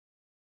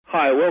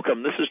Hi,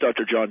 welcome. This is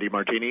Dr. John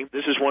DeMartini.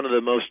 This is one of the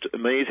most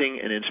amazing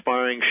and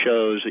inspiring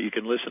shows that you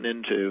can listen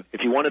into. If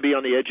you want to be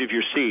on the edge of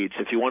your seats,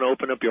 if you want to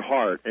open up your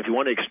heart, if you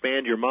want to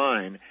expand your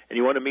mind, and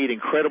you want to meet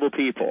incredible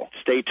people,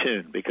 stay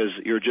tuned because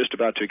you're just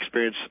about to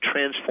experience a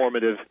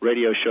transformative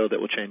radio show that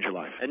will change your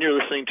life. And you're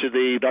listening to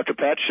the Dr.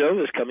 Pat Show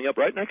that's coming up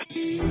right next.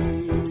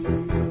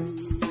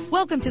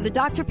 Welcome to the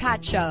Dr.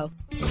 Pat Show.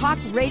 Talk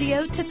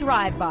radio to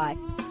thrive by.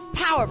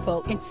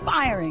 Powerful,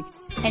 inspiring,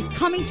 and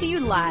coming to you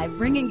live,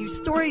 bringing you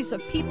stories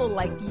of people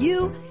like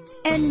you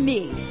and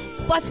me,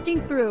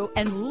 busting through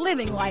and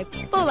living life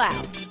full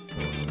out.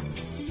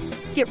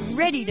 Get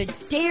ready to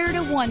dare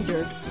to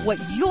wonder what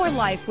your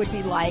life would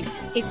be like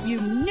if you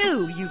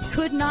knew you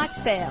could not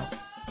fail.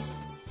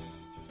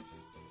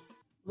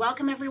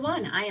 Welcome,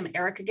 everyone. I am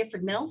Erica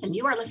Gifford Mills, and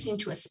you are listening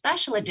to a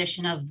special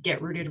edition of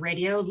Get Rooted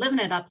Radio, living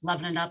it up,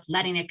 loving it up,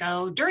 letting it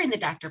go during the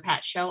Dr.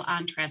 Pat Show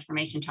on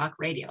Transformation Talk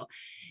Radio.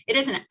 It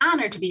is an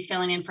honor to be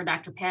filling in for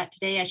Dr. Pat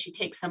today as she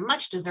takes some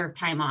much-deserved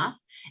time off.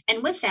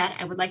 And with that,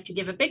 I would like to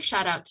give a big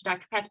shout out to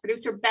Dr. Pat's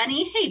producer,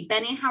 Benny. Hey,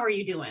 Benny, how are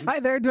you doing? Hi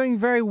there, doing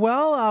very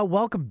well.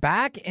 Welcome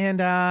back, and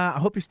I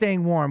hope you're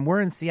staying warm. We're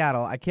in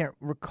Seattle. I can't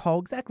recall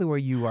exactly where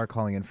you are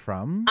calling in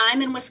from.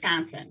 I'm in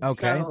Wisconsin. Okay.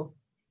 So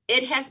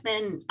it has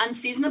been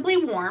unseasonably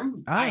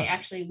warm.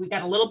 We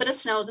got a little bit of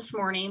snow this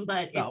morning,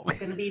 but it's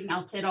going to be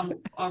melted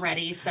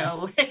already.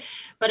 So,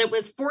 but it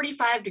was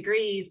 45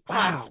 degrees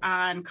plus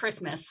on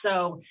Christmas.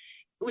 So,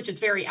 which is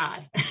very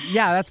odd.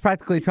 Yeah, that's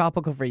practically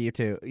tropical for you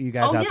too. You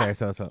guys out there.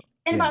 So.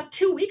 And about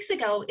 2 weeks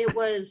ago, it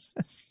was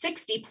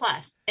 60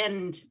 plus,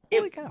 and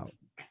holy cow.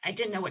 I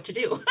didn't know what to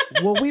do.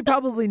 Well, we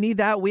probably need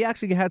that. We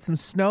actually had some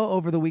snow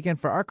over the weekend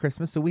for our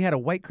Christmas, so we had a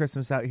white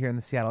Christmas out here in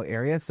the Seattle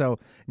area. So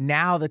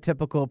now the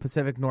typical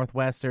Pacific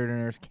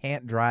Northwesterners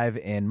can't drive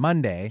in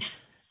Monday.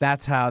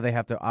 That's how they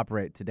have to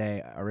operate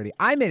today already.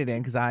 I made it in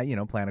because I,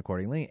 plan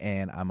accordingly,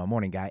 and I'm a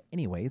morning guy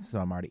anyways, so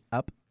I'm already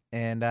up.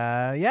 And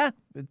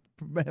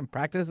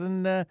practice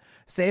and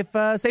safe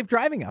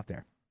driving out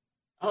there.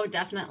 Oh,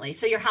 definitely.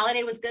 So your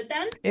holiday was good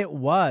then? It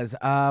was.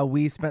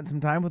 We spent some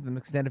time with the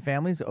extended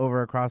families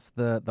over across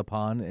the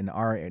pond in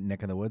our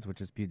neck of the woods,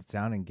 which is Puget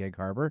Sound and Gig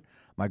Harbor,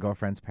 my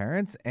girlfriend's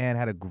parents, and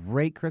had a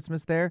great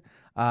Christmas there.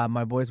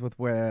 My boys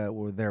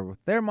were there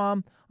with their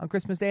mom on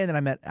Christmas Day, and then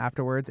I met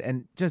afterwards,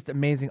 and just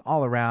amazing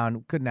all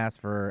around. Couldn't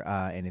ask for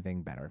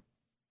anything better.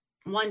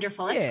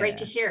 Wonderful. That's great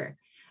to hear.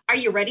 Are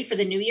you ready for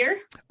the new year?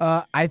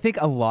 I think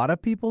a lot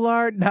of people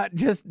are, not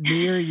just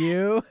me or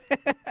you.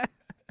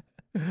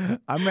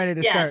 I'm ready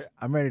to start.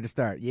 I'm ready to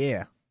start.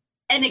 Yeah.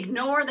 And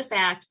ignore the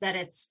fact that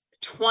it's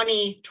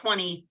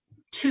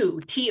 2022,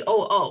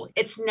 TOO.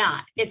 It's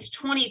not. It's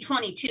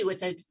 2022.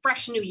 It's a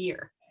fresh new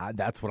year.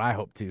 That's what I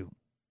hope to.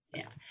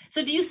 Yeah.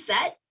 So do you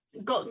set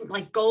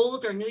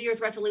goals or New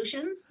Year's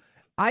resolutions?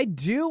 I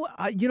do.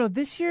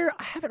 This year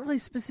I haven't really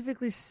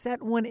specifically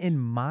set one in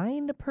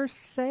mind per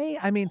se.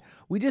 I mean,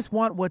 we just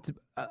want what's,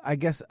 I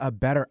guess, a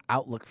better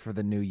outlook for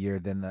the new year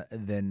than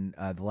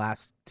the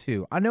last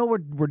two. I know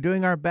we're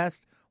doing our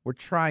best. We're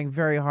trying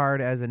very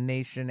hard as a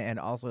nation and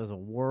also as a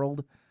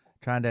world,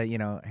 trying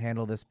to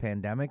handle this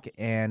pandemic,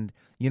 and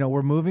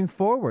we're moving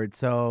forward.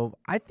 So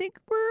I think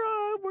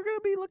we're going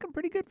to be looking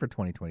pretty good for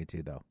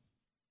 2022, though.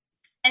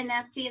 And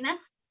that's the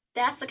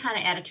kind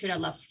of attitude I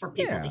love for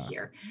people to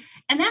hear.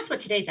 And that's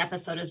what today's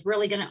episode is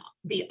really going to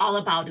be all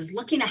about, is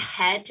looking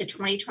ahead to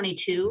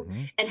 2022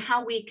 and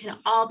how we can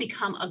all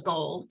become a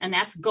goal. And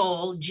that's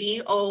goal,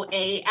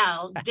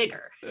 GOAL,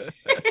 digger.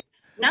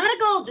 Not a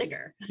gold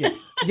digger. Yeah.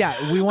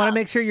 We want to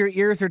make sure your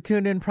ears are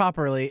tuned in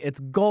properly. It's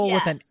goal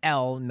with an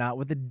L, not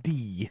with a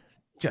D,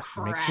 just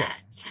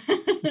correct.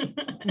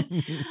 To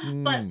make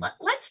sure. But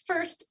let's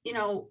first,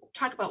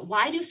 talk about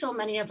why do so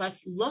many of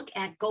us look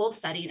at goal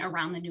setting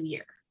around the new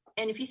year?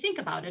 And if you think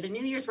about it, a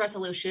New Year's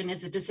resolution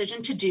is a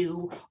decision to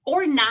do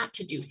or not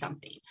to do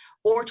something,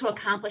 or to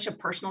accomplish a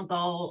personal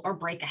goal or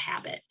break a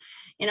habit.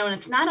 And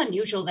it's not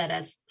unusual that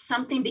as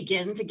something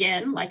begins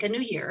again, like a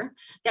new year,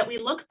 that we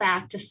look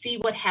back to see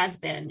what has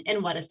been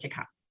and what is to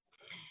come.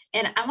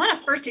 And I want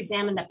to first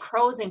examine the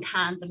pros and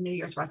cons of New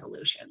Year's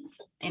resolutions.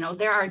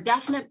 There are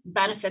definite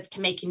benefits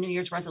to making New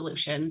Year's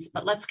resolutions,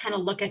 but let's kind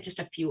of look at just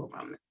a few of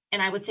them.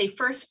 And I would say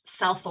first,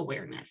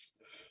 self-awareness.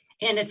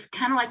 And it's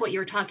kind of like what you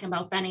were talking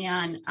about, Benny,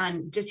 on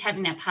just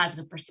having that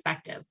positive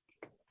perspective.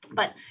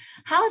 But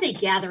holiday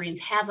gatherings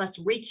have us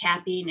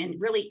recapping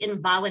and really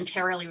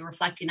involuntarily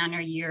reflecting on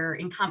our year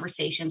in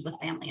conversations with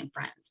family and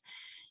friends.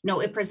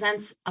 It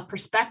presents a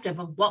perspective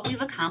of what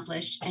we've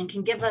accomplished and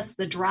can give us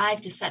the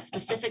drive to set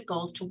specific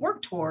goals to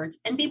work towards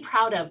and be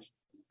proud of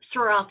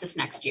throughout this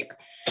next year.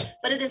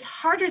 But it is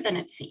harder than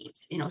it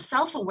seems.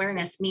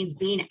 Self-awareness means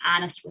being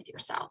honest with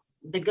yourself,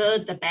 the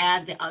good, the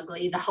bad, the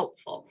ugly, the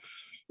hopeful.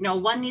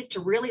 One needs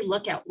to really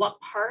look at what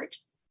part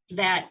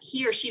that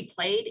he or she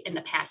played in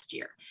the past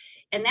year.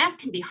 And that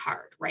can be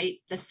hard, right?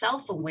 The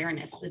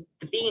self-awareness, the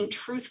being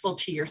truthful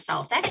to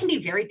yourself, that can be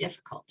very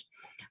difficult,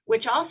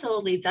 which also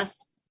leads us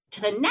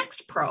to the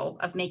next pro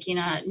of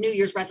making New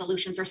Year's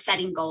resolutions or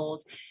setting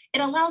goals.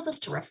 It allows us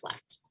to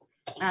reflect.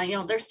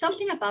 There's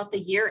something about the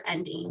year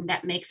ending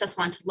that makes us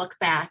want to look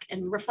back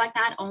and reflect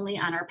not only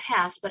on our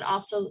past, but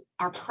also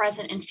our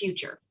present and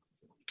future.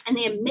 And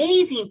the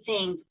amazing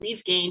things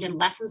we've gained and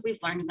lessons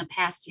we've learned in the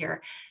past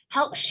year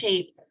help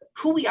shape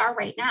who we are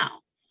right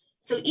now.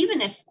 So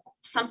even if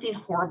something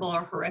horrible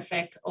or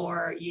horrific,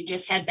 or you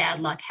just had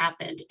bad luck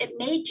happened, it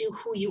made you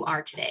who you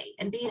are today.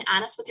 And being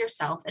honest with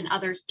yourself and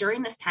others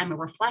during this time of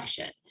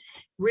reflection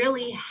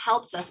really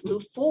helps us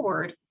move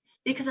forward,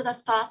 because of the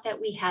thought that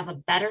we have a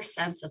better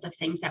sense of the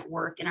things that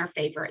work in our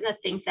favor and the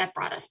things that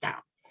brought us down.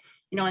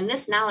 And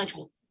this knowledge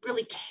will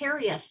really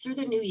carry us through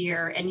the new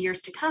year and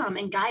years to come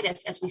and guide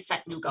us as we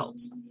set new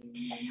goals.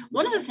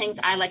 One of the things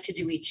I like to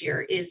do each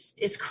year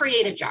is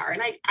create a jar.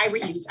 And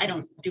I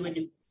don't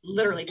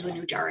literally do a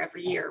new jar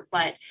every year,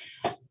 but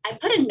I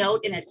put a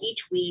note in it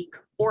each week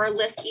or a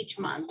list each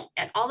month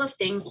at all the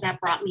things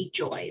that brought me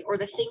joy or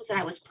the things that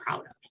I was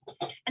proud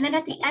of. And then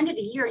at the end of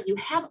the year, you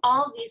have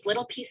all these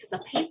little pieces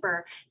of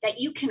paper that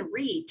you can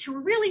read to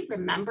really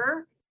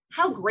remember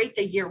how great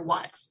the year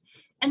was.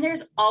 And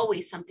there's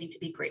always something to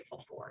be grateful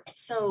for.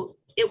 So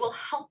it will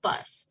help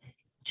us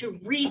to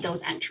read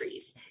those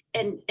entries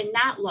and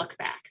not look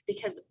back,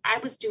 because I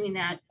was doing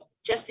that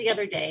just the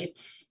other day.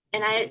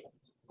 And I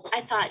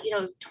thought,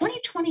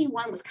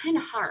 2021 was kind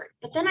of hard,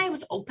 but then I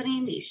was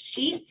opening these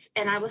sheets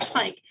and I was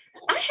like,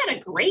 I had a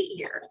great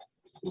year.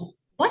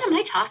 What am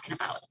I talking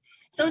about?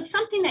 So it's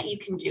something that you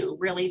can do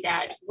really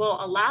that will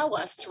allow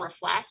us to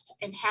reflect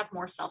and have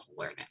more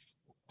self-awareness.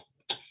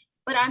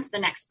 But on to the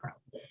next pro.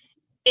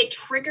 It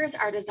triggers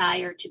our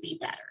desire to be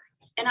better.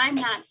 And I'm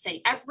not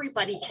saying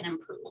everybody can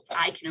improve.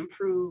 I can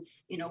improve,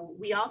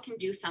 we all can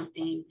do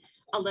something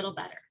a little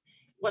better,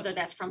 whether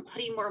that's from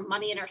putting more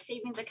money in our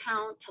savings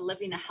account to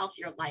living a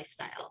healthier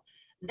lifestyle.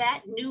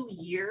 That new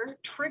year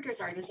triggers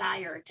our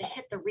desire to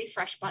hit the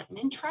refresh button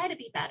and try to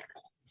be better.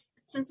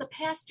 Since the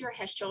past year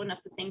has shown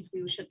us the things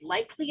we should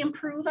likely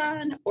improve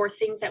on or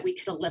things that we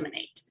could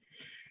eliminate.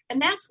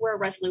 And that's where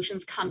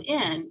resolutions come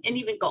in, and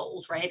even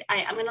goals, right?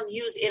 I'm going to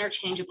use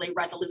interchangeably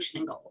resolution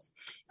and goals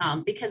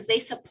because they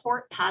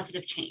support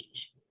positive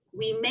change.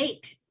 We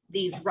make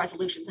these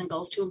resolutions and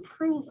goals to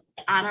improve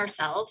on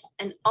ourselves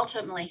and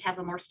ultimately have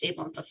a more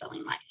stable and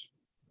fulfilling life.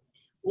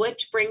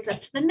 Which brings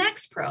us to the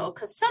next pro,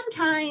 because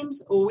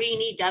sometimes we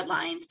need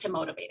deadlines to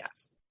motivate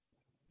us.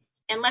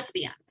 And let's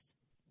be honest,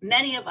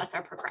 many of us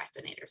are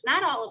procrastinators.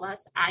 Not all of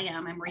us.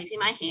 I'm raising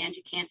my hand.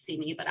 You can't see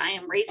me, but I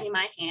am raising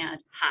my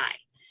hand high.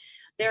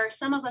 There are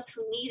some of us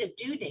who need a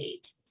due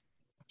date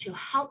to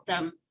help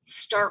them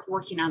start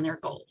working on their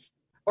goals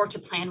or to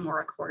plan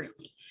more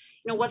accordingly.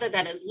 Whether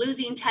that is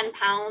losing 10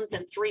 pounds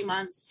in 3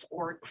 months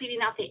or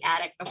cleaning out the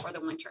attic before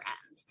the winter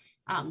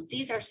ends.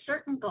 These are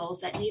certain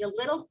goals that need a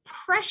little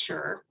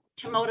pressure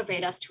to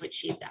motivate us to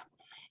achieve them.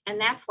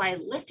 And that's why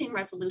listing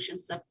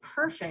resolutions are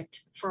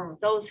perfect for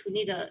those who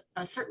need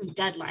a certain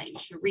deadline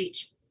to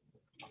reach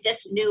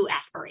this new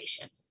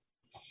aspiration.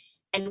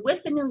 And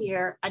with the new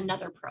year,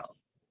 another pro.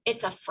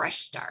 It's a fresh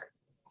start.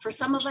 For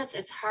some of us,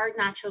 it's hard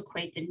not to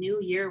equate the new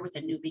year with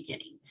a new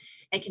beginning.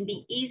 It can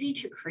be easy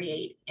to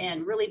create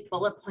and really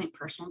bullet point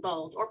personal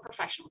goals or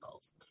professional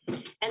goals.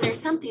 And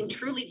there's something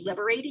truly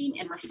liberating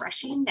and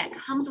refreshing that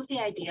comes with the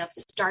idea of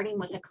starting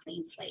with a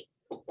clean slate.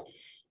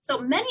 So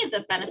many of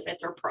the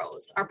benefits or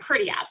pros are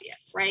pretty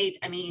obvious, right?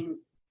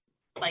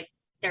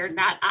 They're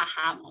not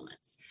aha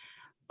moments.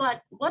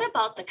 But what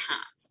about the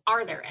cons?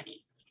 Are there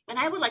any? And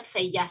I would like to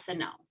say yes and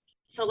no.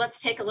 So let's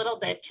take a little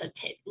bit to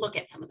look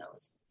at some of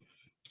those.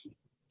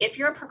 If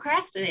you're a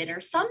procrastinator,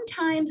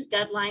 sometimes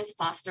deadlines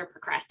foster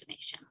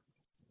procrastination.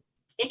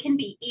 It can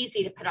be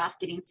easy to put off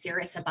getting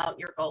serious about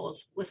your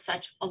goals with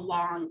such a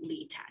long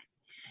lead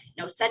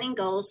time. Setting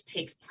goals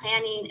takes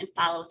planning and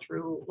follow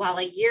through, while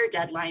a year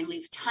deadline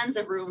leaves tons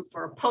of room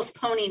for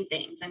postponing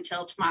things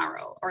until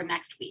tomorrow or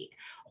next week.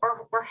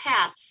 Or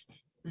perhaps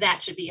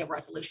that should be a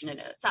resolution in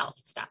itself,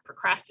 stop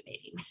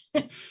procrastinating.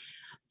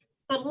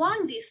 But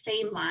along these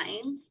same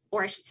lines,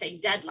 or I should say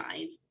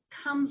deadlines,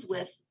 comes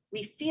with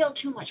we feel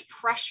too much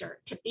pressure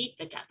to beat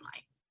the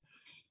deadline.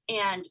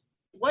 And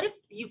what if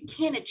you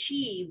can't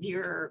achieve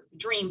your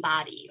dream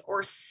body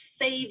or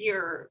save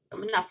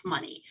enough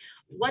money?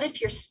 What if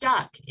you're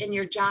stuck in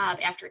your job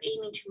after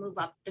aiming to move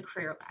up the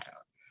career ladder?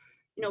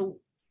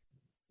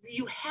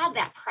 You have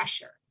that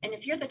pressure. And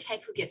if you're the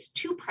type who gets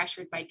too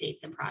pressured by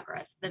dates and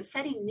progress, then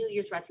setting New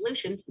Year's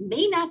resolutions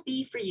may not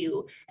be for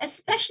you,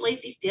 especially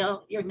if you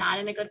feel you're not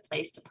in a good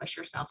place to push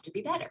yourself to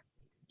be better.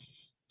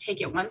 Take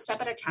it one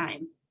step at a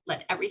time.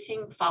 Let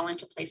everything fall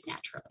into place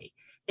naturally.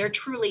 There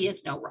truly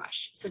is no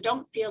rush. So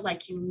don't feel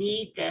like you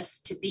need this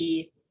to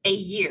be a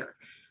year.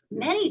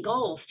 Many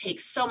goals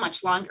take so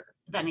much longer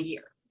than a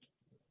year.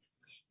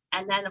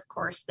 And then, of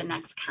course, the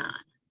next con,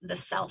 the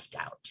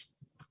self-doubt.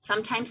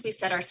 Sometimes we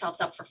set ourselves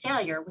up for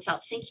failure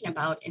without thinking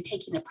about and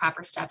taking the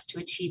proper steps to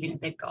achieving a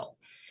big goal.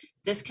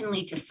 This can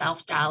lead to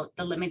self-doubt,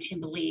 the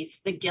limiting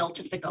beliefs, the guilt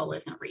if the goal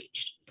isn't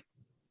reached.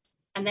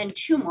 And then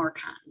 2 more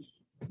cons.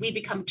 We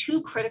become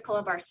too critical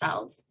of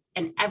ourselves,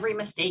 and every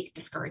mistake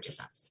discourages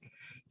us.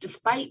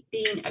 Despite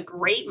being a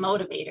great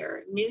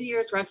motivator, New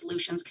Year's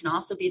resolutions can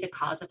also be the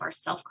cause of our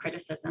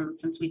self-criticism,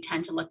 since we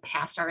tend to look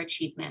past our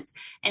achievements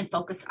and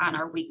focus on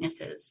our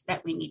weaknesses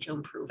that we need to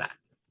improve on.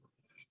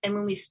 And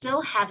when we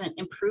still haven't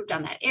improved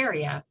on that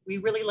area, we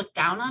really look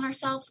down on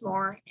ourselves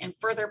more and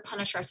further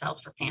punish ourselves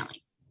for failing.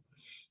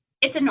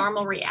 It's a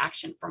normal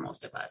reaction for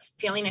most of us.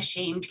 Feeling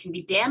ashamed can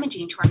be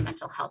damaging to our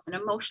mental health and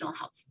emotional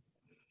health.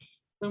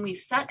 When we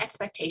set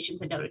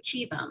expectations and don't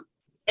achieve them,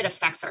 it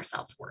affects our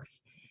self-worth.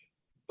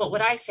 But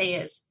what I say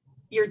is,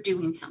 you're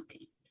doing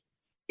something.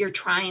 You're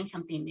trying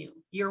something new.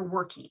 You're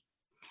working.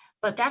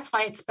 But that's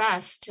why it's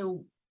best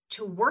to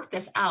work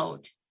this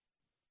out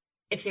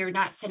if they're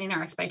not setting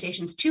our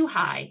expectations too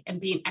high and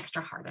being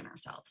extra hard on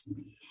ourselves.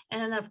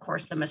 And then, of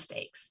course, the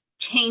mistakes.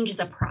 Change is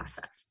a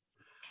process.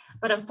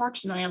 But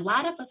unfortunately, a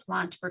lot of us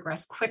want to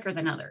progress quicker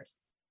than others.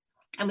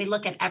 And we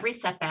look at every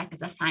setback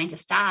as a sign to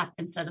stop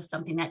instead of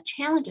something that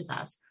challenges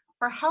us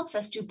or helps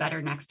us do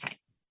better next time.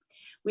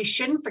 We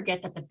shouldn't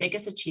forget that the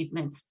biggest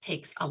achievements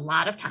takes a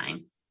lot of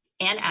time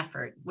and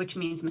effort, which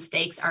means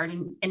mistakes are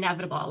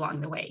inevitable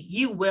along the way.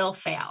 You will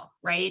fail,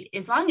 right?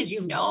 As long as you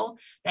know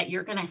that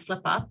you're going to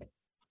slip up,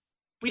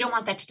 we don't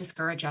want that to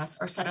discourage us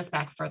or set us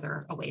back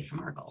further away from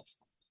our goals.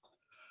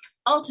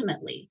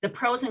 Ultimately, the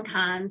pros and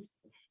cons,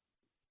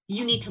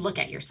 you need to look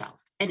at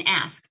yourself and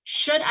ask,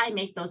 should I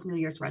make those New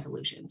Year's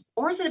resolutions?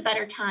 Or is it a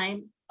better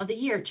time of the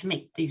year to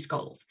make these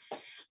goals?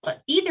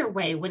 But either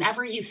way,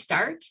 whenever you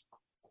start,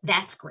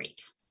 that's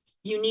great.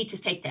 You need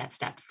to take that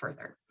step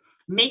further.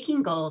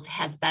 Making goals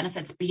has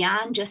benefits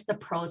beyond just the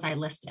pros I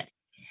listed.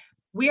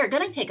 We are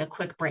going to take a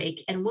quick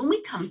break, and when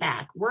we come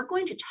back, we're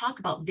going to talk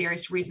about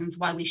various reasons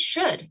why we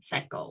should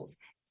set goals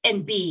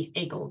and be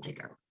a goal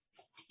digger.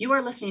 You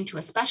are listening to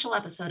a special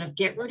episode of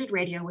Get Rooted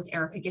Radio with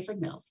Erica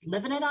Gifford Mills.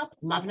 Living it up,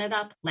 loving it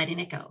up, letting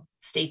it go.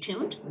 Stay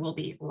tuned. We'll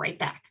be right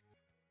back.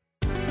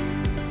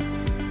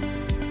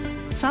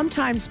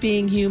 Sometimes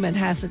being human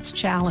has its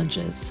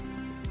challenges.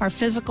 Our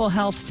physical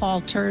health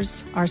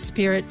falters, our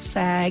spirits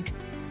sag,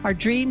 our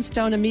dreams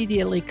don't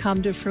immediately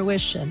come to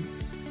fruition.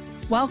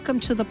 Welcome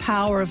to the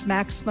power of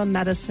Maximum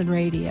Medicine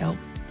Radio.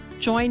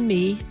 Join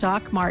me,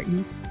 Doc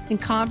Martin, in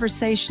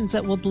conversations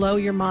that will blow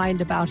your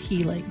mind about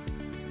healing.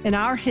 In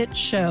our hit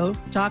show,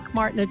 Doc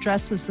Martin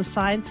addresses the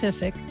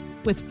scientific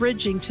with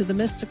bridging to the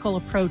mystical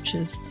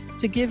approaches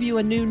to give you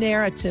a new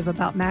narrative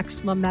about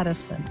maximum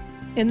medicine.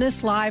 In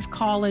this live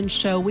call-in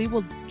show, we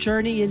will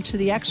journey into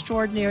the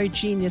extraordinary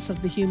genius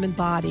of the human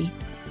body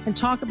and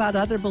talk about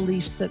other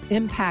beliefs that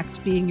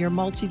impact being your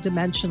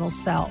multidimensional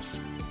self.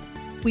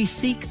 We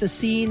seek the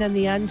seen and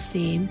the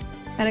unseen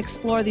and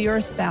explore the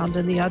earthbound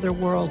and the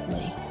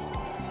otherworldly,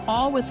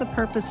 all with the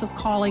purpose of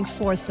calling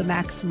forth the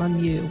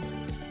maximum you.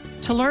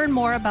 To learn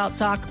more about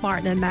Doc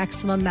Martin and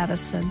Maximum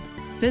Medicine,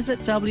 visit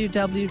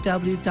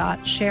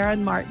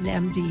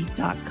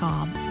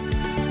www.sharonmartinmd.com.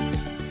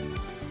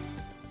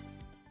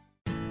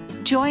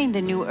 Join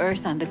the New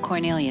Earth on the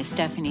Cornelia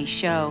Stephanie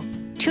Show.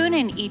 Tune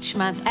in each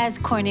month as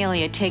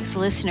Cornelia takes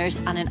listeners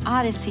on an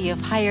odyssey of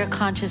higher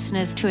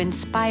consciousness to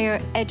inspire,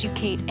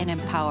 educate, and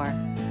empower.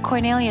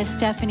 Cornelia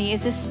Stephanie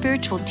is a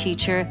spiritual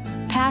teacher,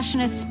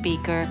 passionate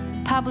speaker,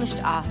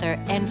 published author,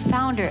 and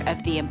founder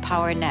of the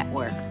Empower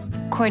Network.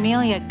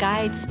 Cornelia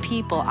guides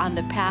people on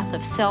the path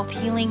of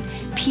self-healing,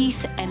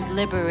 peace, and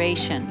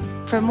liberation.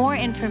 For more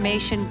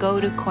information, go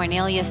to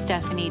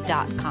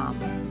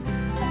corneliastephanie.com.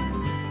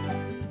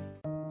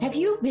 Have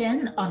you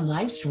been on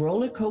life's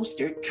roller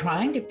coaster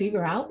trying to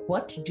figure out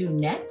what to do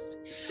next?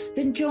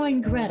 Then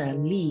join Greta,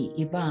 Lee,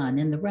 Yvonne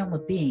in the Realm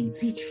of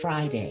Beings each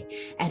Friday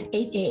at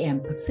 8 a.m.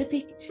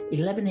 Pacific,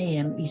 11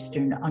 a.m.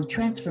 Eastern on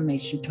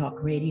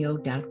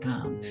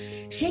TransformationTalkRadio.com.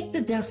 Shake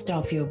the dust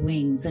off your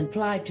wings and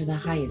fly to the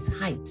highest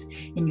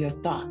heights in your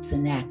thoughts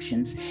and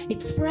actions.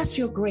 Express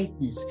your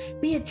greatness.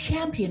 Be a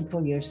champion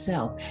for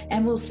yourself,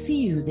 and we'll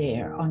see you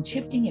there on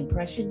Shifting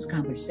Impressions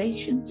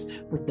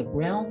Conversations with the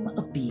Realm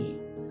of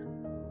Beings.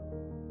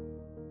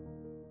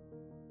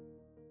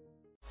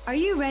 Are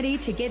you ready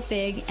to get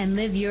big and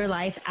live your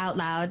life out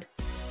loud?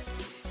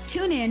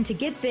 Tune in to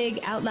Get Big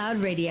Out Loud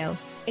Radio,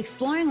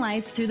 exploring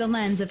life through the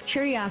lens of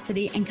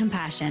curiosity and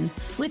compassion,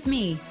 with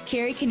me,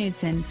 Carrie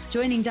Knudsen,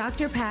 joining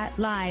Dr. Pat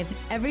live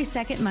every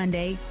second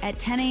Monday at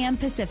 10 a.m.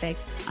 Pacific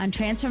on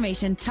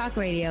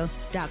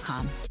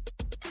TransformationTalkRadio.com.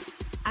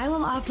 I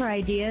will offer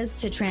ideas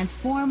to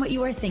transform what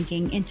you are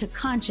thinking into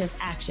conscious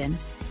action.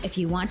 If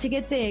you want to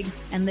get big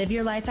and live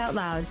your life out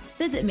loud,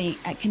 visit me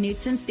at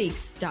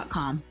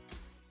KnudsenSpeaks.com.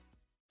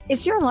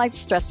 Is your life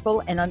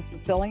stressful and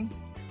unfulfilling?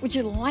 Would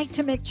you like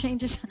to make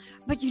changes,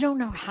 but you don't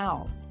know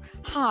how?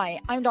 Hi,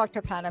 I'm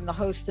Dr. Pat. I'm the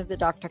host of the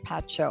Dr.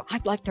 Pat Show.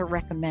 I'd like to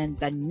recommend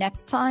The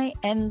Necktie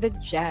and the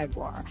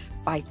Jaguar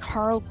by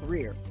Carl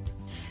Greer.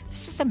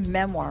 This is a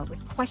memoir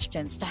with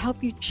questions to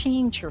help you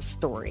change your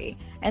story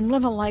and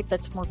live a life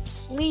that's more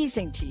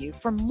pleasing to you.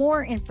 For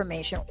more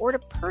information or to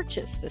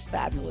purchase this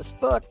fabulous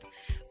book,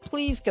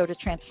 please go to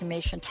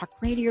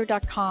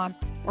TransformationTalkRadio.com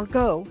or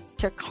go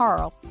to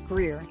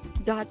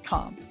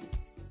carlgreer.com.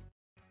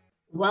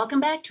 Welcome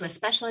back to a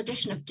special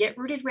edition of Get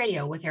Rooted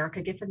Radio with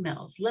Erica Gifford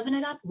Mills. Living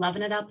it up,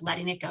 loving it up,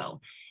 letting it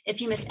go.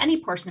 If you missed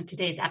any portion of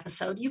today's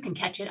episode, you can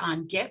catch it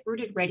on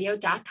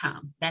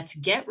getrootedradio.com. That's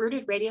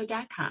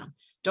getrootedradio.com.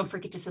 Don't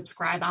forget to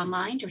subscribe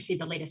online to receive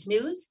the latest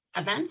news,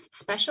 events,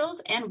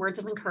 specials, and words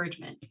of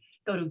encouragement.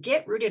 Go to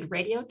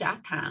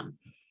getrootedradio.com.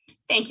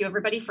 Thank you,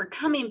 everybody, for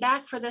coming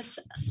back for this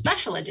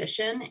special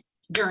edition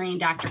during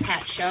Dr.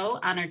 Pat's show.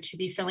 Honored to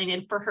be filling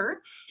in for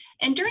her.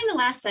 And during the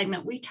last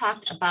segment, we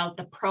talked about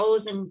the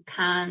pros and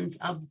cons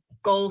of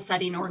goal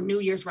setting or New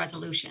Year's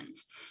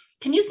resolutions.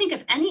 Can you think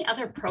of any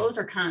other pros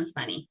or cons,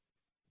 Benny?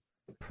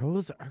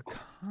 Pros or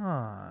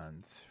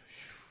cons?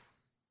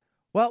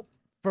 Well,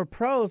 for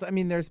pros, I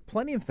mean, there's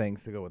plenty of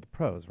things to go with the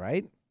pros,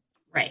 right?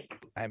 Right.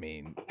 I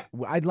mean,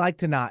 I'd like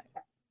to not,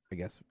 I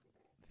guess,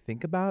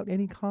 think about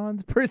any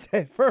cons per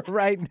se for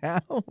right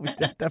now. We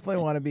definitely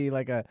want to be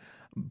like a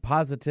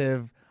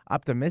positive,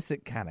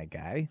 optimistic kind of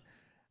guy.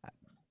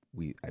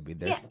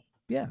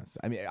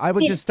 I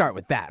would just start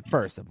with that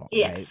first of all.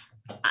 Yes.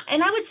 Right?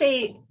 And I would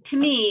say to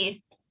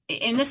me,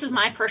 and this is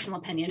my personal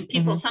opinion,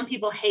 some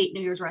people hate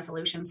New Year's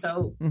resolutions.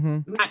 So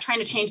I'm not trying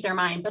to change their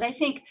mind, but I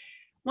think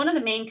one of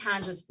the main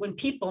cons is when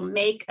people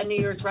make a New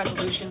Year's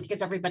resolution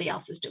because everybody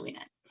else is doing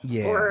it.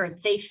 Yeah. Or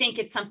they think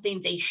it's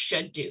something they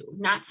should do,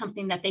 not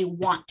something that they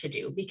want to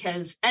do.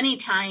 Because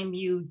anytime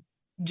you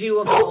do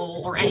a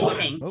goal or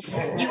anything,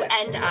 you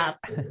end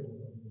up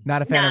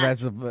not a fan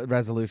of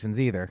resolutions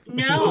either.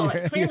 No,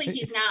 clearly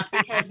he's not,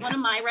 because one of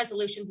my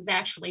resolutions is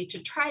actually to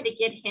try to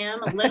get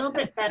him a little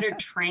bit better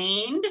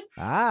trained.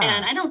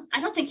 And I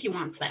don't think he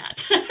wants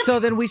that. So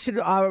then we should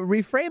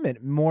reframe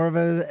it more of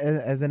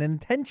as an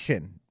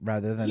intention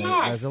rather than a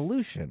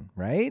resolution,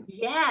 right?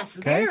 Yes,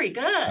 okay. Very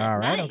good. All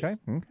right, nice.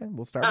 Okay,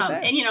 we'll start with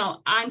that. And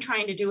I'm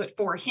trying to do it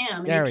for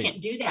him, and you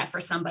can't do that for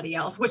somebody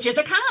else, which is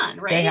a con,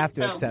 right? They have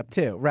to accept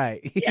too,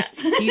 right?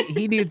 Yes.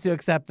 he needs to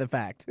accept the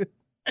fact.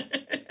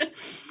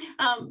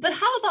 But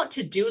how about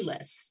to-do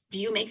lists?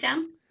 Do you make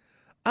them?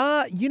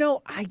 I'm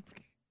going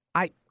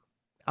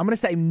to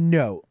say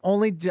no.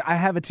 I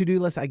have a to-do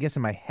list, I guess,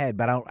 in my head,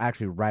 but I don't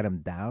actually write them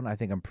down. I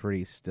think I'm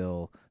pretty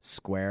still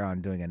square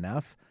on doing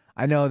enough.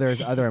 I know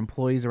there's other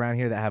employees around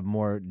here that have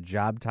more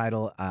job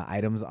title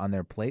items on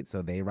their plate,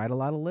 so they write a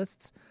lot of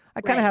lists.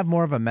 I kind of have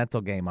more of a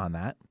mental game on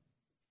that.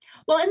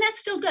 Well, and that's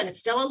still good. It's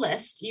still a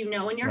list. You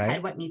know in your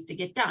head what needs to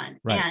get done.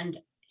 Right. And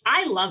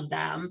I love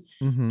them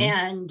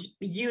and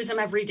use them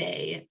every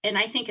day. And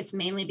I think it's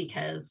mainly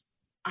because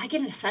I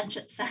get a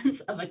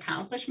sense of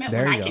accomplishment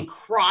when I can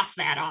cross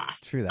that off.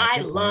 True that.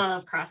 I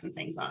love crossing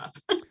things off.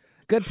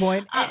 Good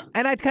point.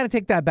 And I'd kind of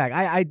take that back.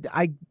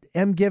 I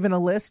am given a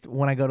list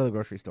when I go to the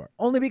grocery store,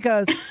 only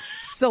because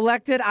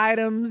selected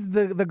items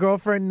the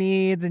girlfriend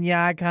needs. And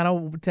I kind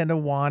of tend to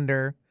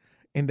wander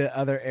into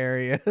other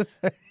areas.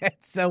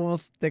 So we'll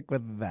stick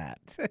with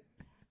that.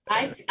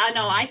 I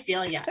know, I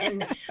feel you.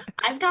 And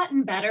I've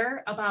gotten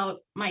better about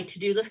my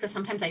to-do list because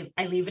sometimes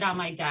I leave it on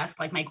my desk,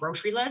 like my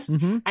grocery list.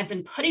 I've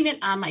been putting it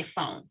on my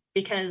phone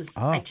because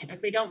I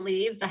typically don't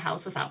leave the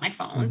house without my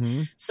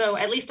phone. So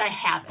at least I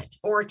have it,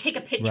 or take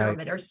a picture of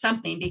it or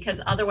something,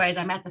 because otherwise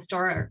I'm at the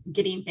store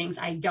getting things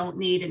I don't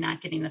need and not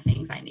getting the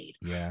things I need.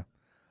 Yeah.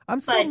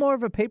 I'm still more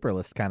of a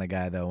paperless kind of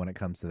guy, though, when it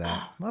comes to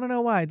that. I don't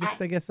know why.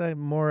 I guess I'm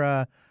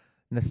more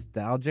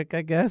nostalgic,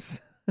 I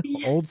guess.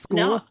 Old school.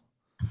 No.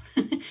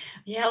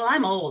 Yeah, well,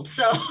 I'm old,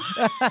 so.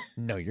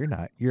 No, you're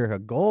not. You're a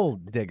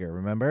gold digger,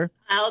 remember?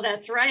 Oh,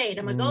 that's right.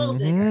 I'm a gold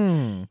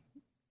digger.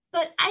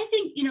 But I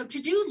think,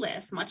 to-do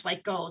lists, much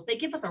like goals, they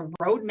give us a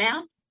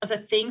roadmap of the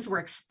things we're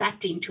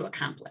expecting to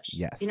accomplish.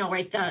 Yes.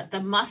 Right?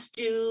 The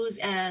must-dos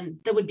and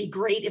that would be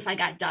great if I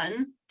got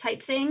done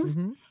type things.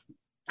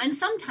 And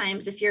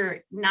sometimes if you're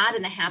not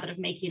in the habit of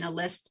making a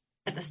list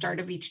at the start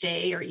of each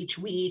day or each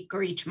week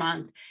or each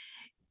month,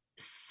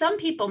 some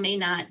people may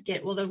not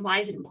get, well, then why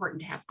is it important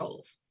to have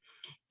goals?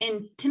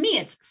 And to me,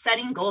 it's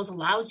setting goals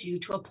allows you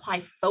to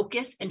apply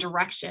focus and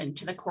direction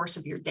to the course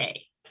of your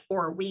day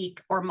or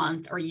week or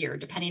month or year,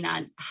 depending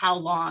on how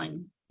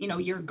long,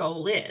 your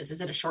goal is.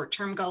 Is it a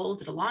short-term goal?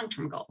 Is it a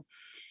long-term goal?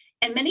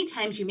 And many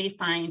times you may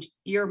find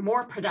you're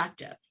more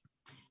productive.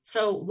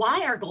 So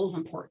why are goals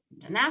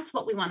important? And that's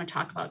what we want to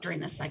talk about during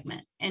this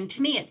segment. And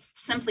to me, it's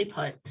simply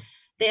put,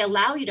 they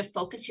allow you to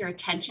focus your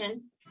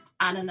attention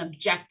on an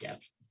objective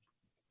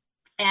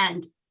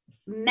and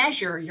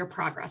measure your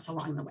progress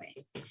along the way.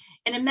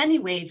 And in many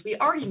ways, we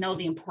already know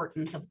the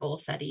importance of goal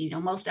setting.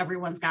 Most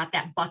everyone's got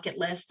that bucket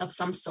list of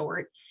some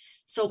sort.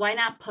 So why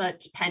not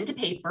put pen to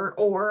paper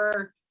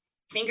or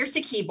fingers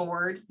to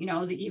keyboard,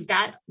 that you've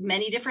got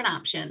many different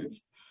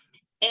options,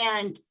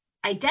 and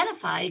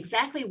identify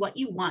exactly what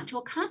you want to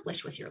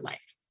accomplish with your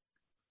life.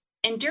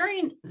 And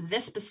during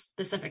this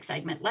specific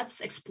segment,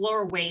 let's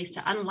explore ways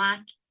to unlock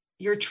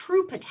your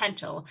true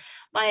potential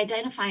by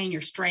identifying your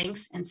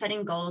strengths and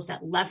setting goals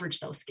that leverage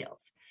those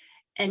skills.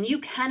 And you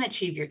can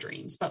achieve your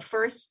dreams, but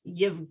first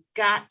you've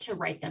got to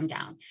write them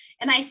down.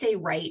 And I say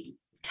write,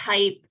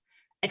 type,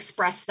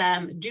 express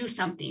them, do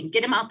something,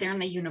 get them out there in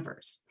the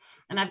universe.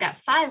 And I've got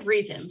 5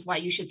 reasons why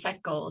you should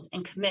set goals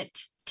and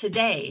commit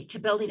today to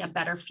building a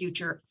better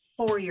future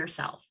for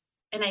yourself.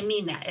 And I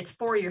mean that it's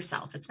for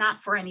yourself. It's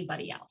not for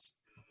anybody else.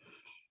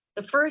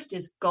 The first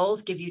is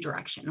goals give you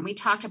direction. And we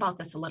talked about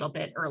this a little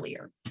bit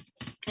earlier.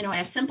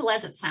 As simple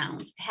as it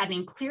sounds,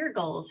 having clear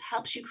goals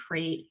helps you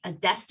create a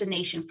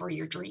destination for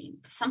your dream,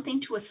 something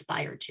to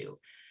aspire to.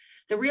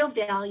 The real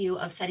value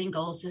of setting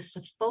goals is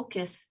the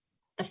focus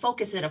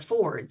it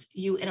affords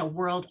you in a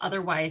world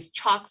otherwise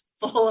chock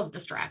full of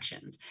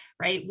distractions,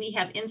 right? We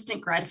have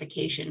instant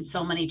gratification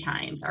so many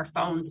times. Our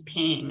phones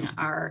ping,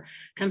 our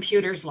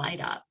computers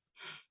light up.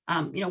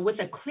 With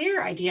a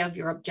clear idea of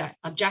your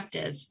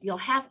objectives, you'll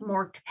have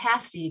more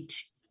capacity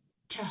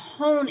to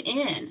hone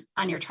in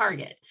on your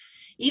target.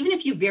 Even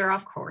if you veer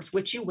off course,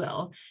 which you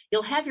will,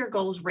 you'll have your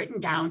goals written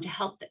down to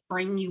help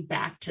bring you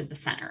back to the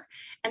center.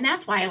 And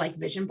that's why I like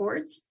vision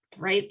boards,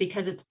 right?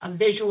 Because it's a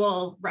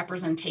visual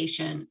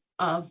representation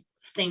of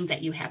things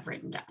that you have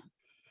written down.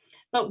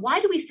 But why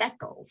do we set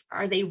goals?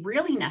 Are they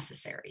really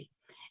necessary?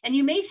 And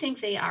you may think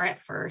they are at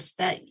first,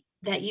 that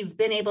you've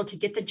been able to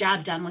get the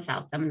job done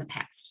without them in the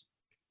past.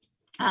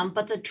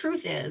 But the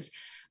truth is,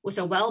 with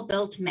a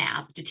well-built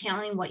map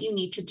detailing what you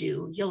need to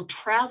do, you'll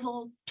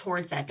travel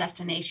towards that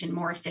destination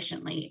more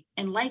efficiently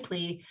and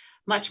likely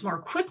much more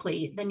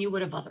quickly than you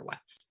would have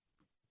otherwise.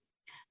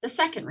 The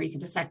second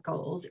reason to set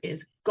goals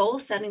is goal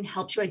setting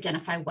helps you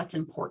identify what's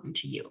important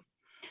to you.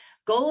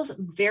 Goals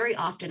very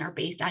often are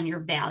based on your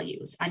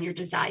values, on your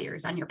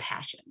desires, on your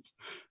passions.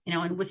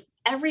 And with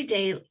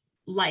everyday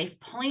life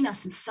pulling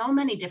us in so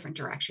many different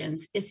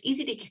directions, it's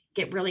easy to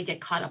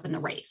get caught up in the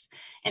race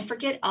and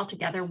forget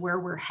altogether where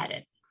we're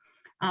headed.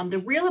 The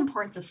real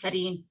importance of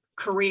setting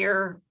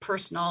career,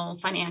 personal,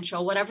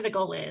 financial, whatever the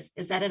goal is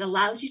that it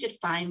allows you to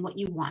define what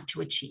you want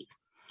to achieve.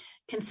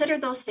 Consider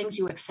those things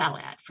you excel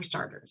at, for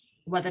starters,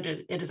 whether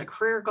it is a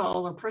career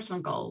goal or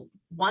personal goal,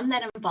 one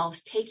that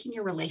involves taking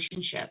your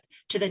relationship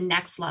to the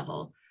next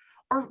level.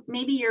 Or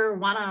maybe you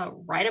want to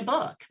write a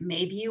book.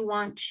 Maybe you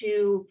want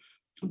to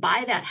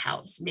buy that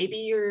house.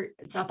 Maybe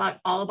it's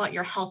all about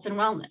your health and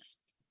wellness.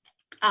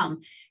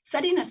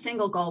 Setting a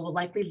single goal will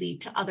likely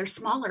lead to other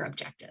smaller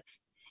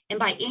objectives. And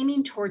by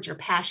aiming towards your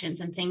passions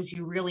and things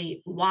you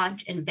really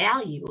want and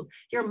value,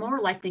 you're more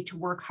likely to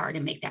work hard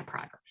and make that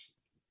progress.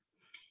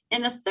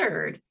 And the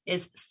third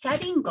is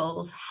setting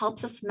goals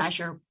helps us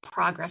measure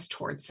progress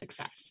towards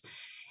success.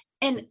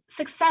 And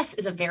success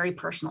is a very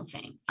personal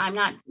thing. I'm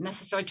not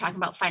necessarily talking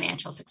about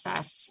financial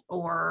success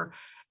or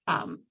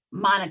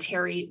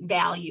monetary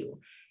value.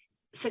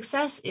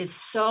 Success is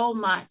so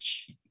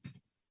much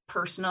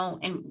personal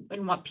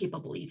in what people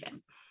believe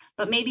in.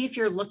 But maybe if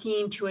you're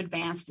looking to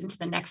advance into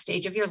the next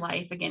stage of your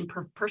life, again,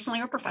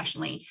 personally or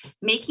professionally,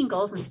 making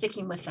goals and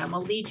sticking with them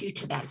will lead you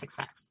to that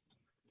success.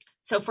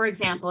 So for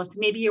example, if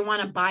maybe you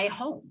want to buy a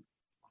home,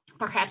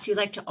 perhaps you'd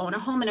like to own a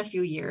home in a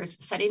few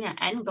years, setting an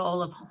end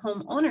goal of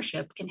home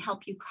ownership can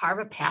help you carve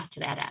a path to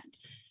that end.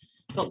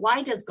 But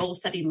why does goal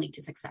setting lead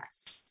to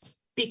success?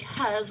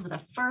 Because with a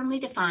firmly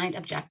defined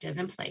objective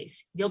in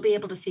place, you'll be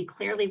able to see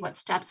clearly what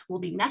steps will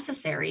be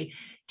necessary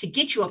to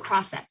get you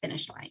across that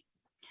finish line.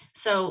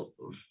 So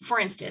for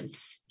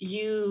instance,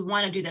 you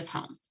want to do this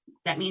home.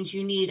 That means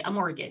you need a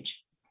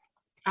mortgage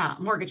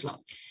loan.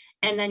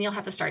 And then you'll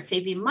have to start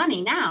saving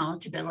money now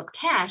to build up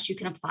cash you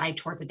can apply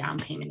towards a down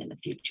payment in the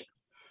future.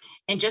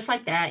 And just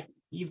like that,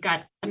 you've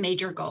got a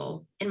major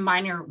goal and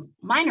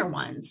minor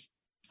ones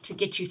to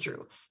get you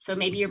through. So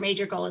maybe your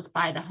major goal is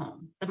buy the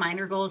home. The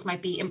minor goals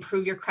might be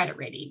improve your credit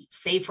rating,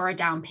 save for a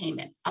down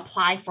payment,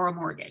 apply for a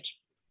mortgage.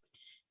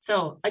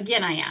 So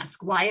again, I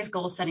ask, why is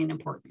goal setting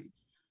important?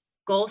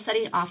 Goal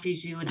setting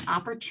offers you an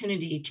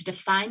opportunity to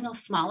define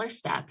those smaller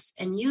steps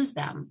and use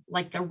them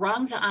like the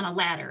rungs on a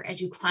ladder as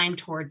you climb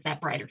towards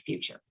that brighter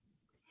future.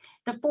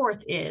 The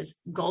fourth is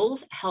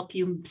goals help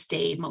you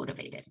stay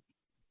motivated.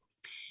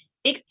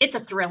 It's a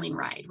thrilling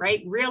ride,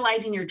 right?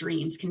 Realizing your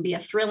dreams can be a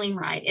thrilling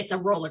ride. It's a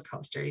roller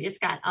coaster. It's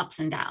got ups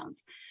and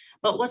downs.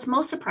 But what's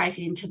most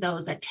surprising to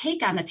those that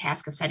take on the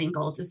task of setting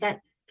goals is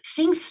that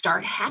things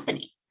start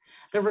happening.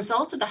 The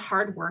results of the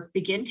hard work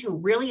begin to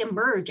really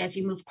emerge as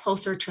you move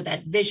closer to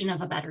that vision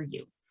of a better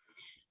you.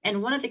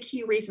 And one of the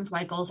key reasons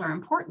why goals are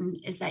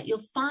important is that you'll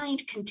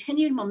find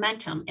continued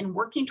momentum in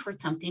working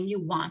towards something you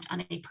want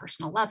on a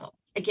personal level.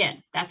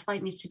 Again, that's why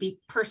it needs to be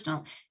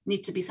personal. It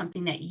needs to be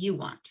something that you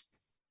want.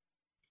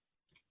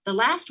 The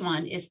last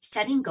one is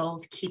setting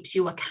goals keeps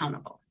you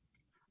accountable.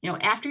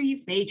 After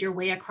you've made your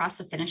way across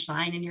the finish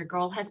line and your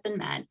goal has been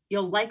met,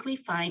 you'll likely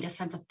find a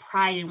sense of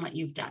pride in what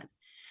you've done.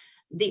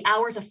 The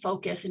hours of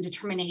focus and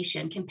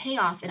determination can pay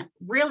off in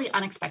really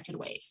unexpected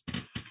ways.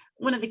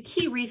 One of the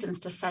key reasons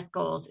to set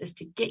goals is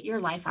to get your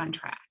life on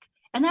track.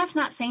 And that's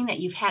not saying that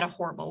you've had a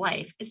horrible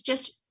life. It's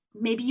just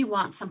maybe you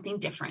want something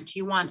different.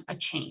 You want a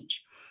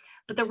change.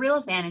 But the real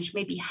advantage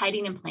may be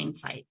hiding in plain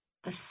sight,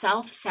 the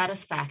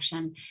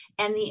self-satisfaction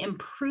and the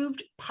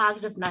improved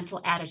positive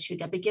mental attitude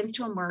that begins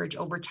to emerge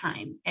over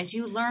time as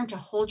you learn to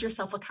hold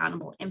yourself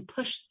accountable and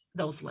push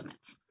those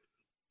limits.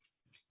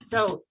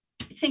 So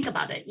think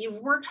about it.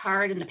 You've worked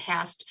hard in the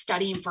past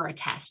studying for a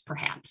test,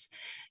 perhaps,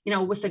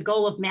 with the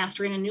goal of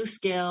mastering a new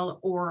skill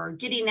or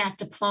getting that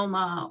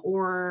diploma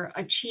or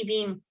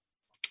achieving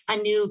a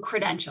new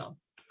credential.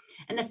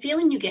 And the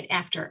feeling you get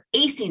after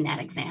acing that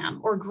exam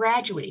or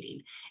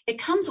graduating, it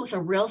comes with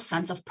a real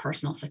sense of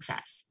personal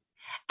success.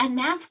 And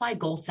that's why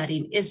goal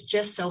setting is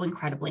just so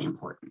incredibly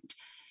important.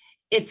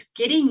 It's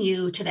getting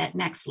you to that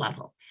next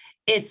level.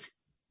 It's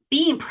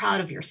being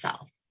proud of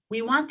yourself.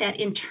 We want that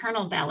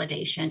internal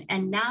validation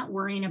and not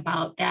worrying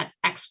about that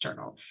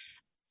external.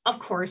 Of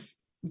course,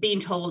 being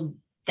told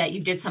that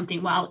you did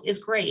something well is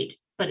great,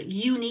 but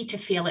you need to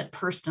feel it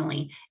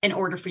personally in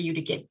order for you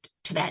to get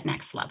to that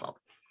next level.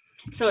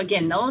 So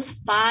again, those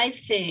 5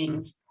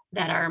 things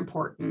that are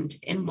important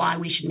and why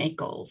we should make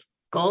goals.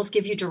 Goals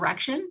give you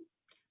direction.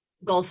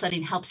 Goal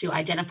setting helps you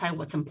identify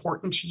what's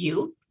important to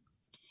you.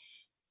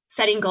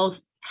 Setting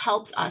goals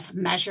helps us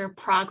measure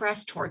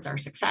progress towards our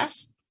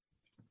success.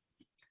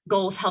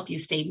 Goals help you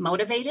stay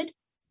motivated,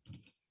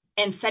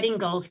 and setting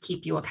goals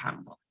keep you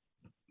accountable.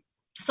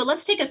 So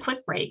let's take a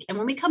quick break. And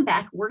when we come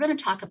back, we're going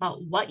to talk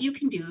about what you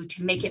can do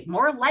to make it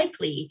more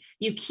likely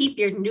you keep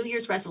your New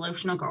Year's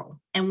resolution or goal.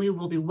 And we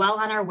will be well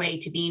on our way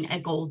to being a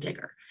goal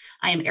digger.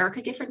 I am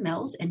Erica Gifford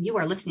Mills, and you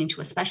are listening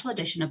to a special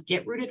edition of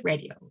Get Rooted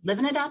Radio.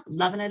 Living it up,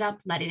 loving it up,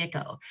 letting it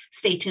go.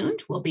 Stay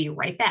tuned. We'll be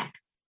right back.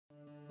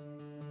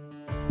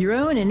 Your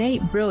own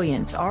innate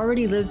brilliance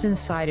already lives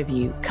inside of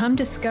you. Come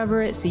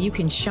discover it so you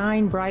can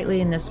shine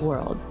brightly in this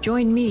world.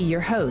 Join me,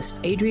 your host,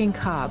 Adrienne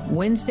Cobb,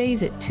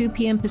 Wednesdays at 2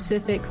 p.m.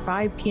 Pacific,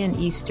 5 p.m.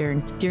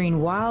 Eastern,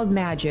 during Wild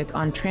Magic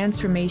on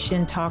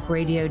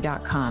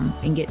TransformationTalkRadio.com,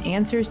 and get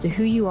answers to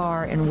who you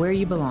are and where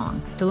you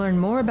belong. To learn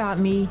more about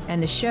me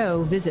and the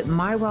show, visit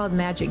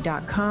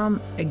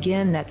MyWildMagic.com.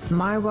 Again, that's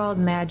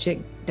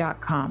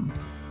MyWildMagic.com.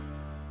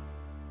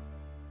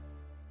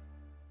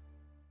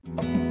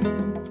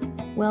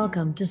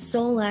 Welcome to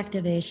Soul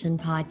Activation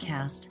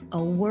Podcast,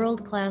 a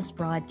world-class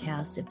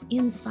broadcast of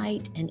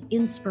insight and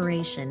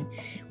inspiration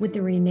with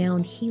the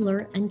renowned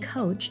healer and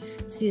coach,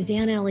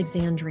 Suzanne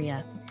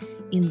Alexandria.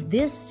 In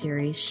this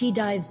series, she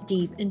dives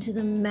deep into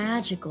the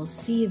magical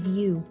sea of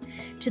you,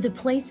 to the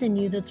place in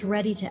you that's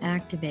ready to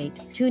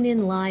activate. Tune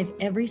in live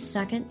every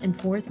second and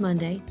fourth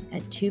Monday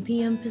at 2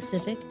 p.m.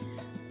 Pacific,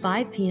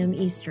 5 p.m.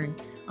 Eastern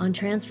on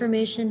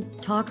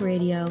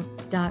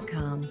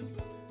TransformationTalkRadio.com.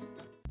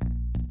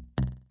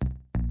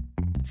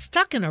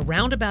 Stuck in a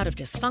roundabout of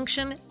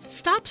dysfunction?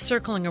 Stop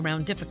circling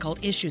around difficult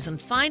issues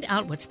and find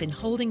out what's been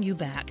holding you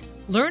back.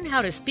 Learn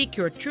how to speak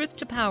your truth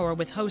to power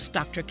with host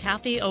Dr.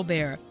 Kathy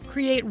Obear.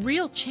 Create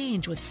real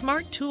change with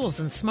smart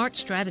tools and smart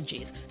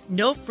strategies.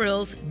 No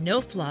frills,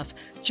 no fluff,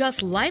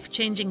 just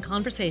life-changing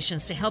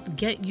conversations to help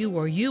get you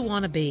where you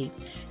want to be.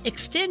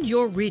 Extend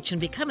your reach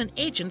and become an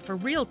agent for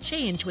real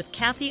change with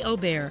Kathy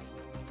Obear.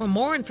 For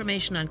more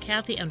information on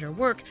Kathy and her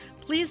work,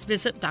 please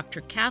visit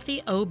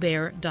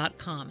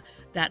drkathyobear.com.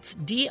 That's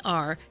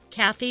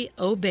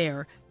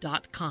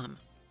drkathyobear.com.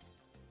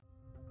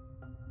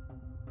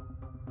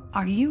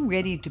 Are you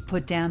ready to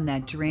put down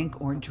that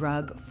drink or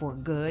drug for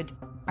good?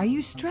 Are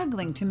you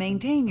struggling to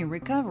maintain your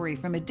recovery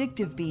from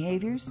addictive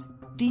behaviors?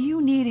 Do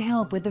you need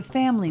help with a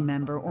family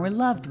member or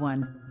loved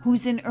one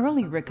who's in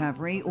early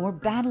recovery or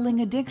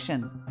battling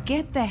addiction?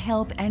 Get the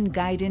help and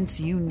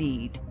guidance you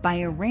need by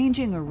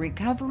arranging a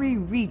Recovery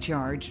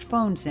Recharged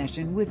phone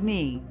session with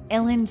me,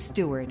 Ellen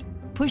Stewart,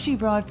 Pushy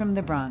Broad from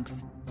the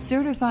Bronx,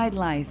 certified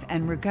life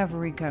and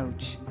recovery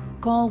coach.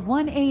 Call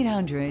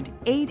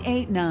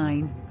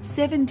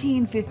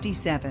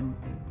 1-800-889-1757.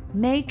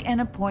 Make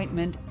an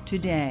appointment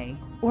today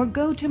or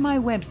go to my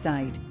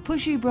website,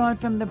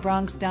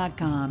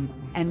 pushybroadfromthebronx.com,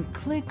 and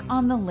click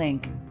on the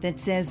link that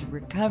says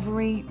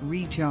Recovery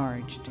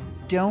Recharged.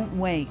 Don't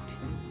wait.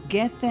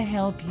 Get the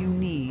help you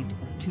need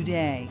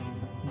today.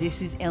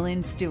 This is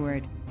Ellen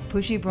Stewart,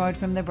 Pushy Broad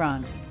from the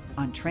Bronx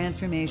on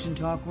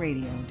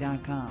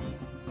TransformationTalkRadio.com.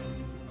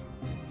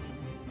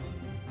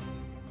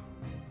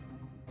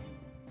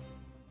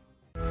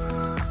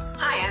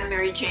 Hi, I'm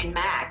Mary Jane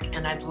Mack,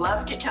 and I'd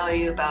love to tell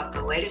you about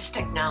the latest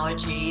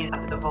technology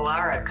of the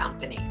Vollara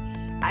Company.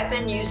 I've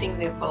been using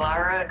the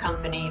Vollara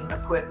Company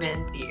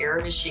equipment, the air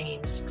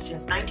machines,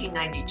 since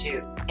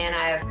 1992, and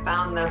I have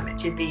found them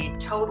to be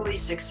totally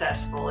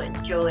successful in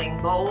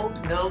killing mold,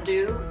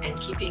 mildew, and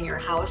keeping your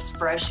house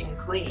fresh and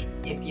clean.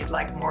 If you'd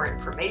like more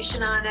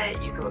information on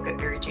it, you can look at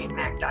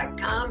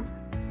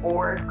maryjanemack.com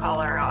or call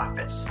our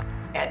office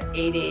at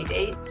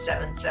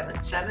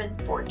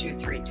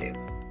 888-777-4232.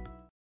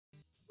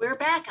 We're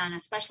back on a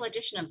special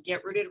edition of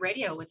Get Rooted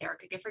Radio with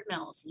Erica Gifford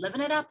Mills. Living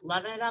it up,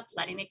 loving it up,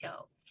 letting it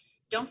go.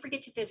 Don't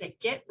forget to visit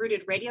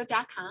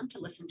GetRootedRadio.com to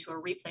listen to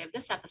a replay of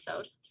this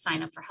episode,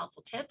 sign up for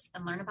helpful tips,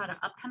 and learn about our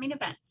upcoming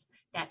events.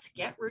 That's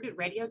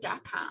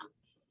GetRootedRadio.com.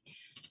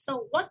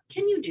 So what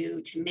can you do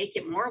to make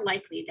it more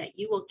likely that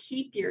you will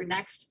keep your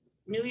next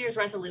New Year's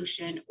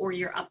resolution or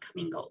your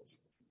upcoming goals?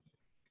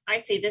 I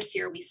say this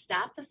year we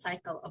stop the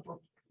cycle of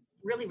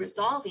really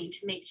resolving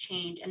to make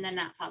change and then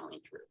not following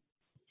through,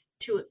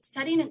 to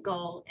setting a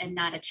goal and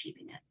not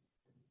achieving it.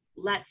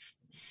 Let's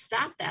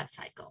stop that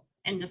cycle.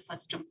 And just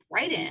let's jump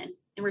right in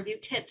and review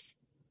tips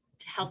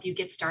to help you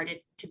get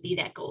started to be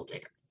that goal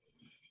digger.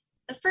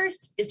 The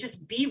first is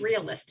just be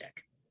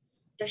realistic.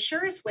 The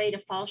surest way to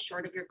fall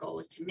short of your goal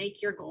is to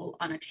make your goal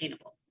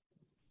unattainable.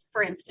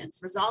 For instance,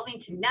 resolving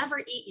to never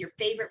eat your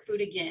favorite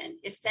food again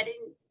is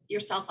setting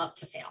yourself up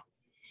to fail.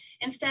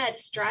 Instead,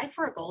 strive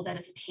for a goal that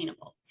is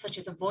attainable, such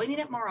as avoiding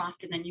it more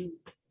often than you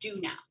do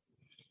now.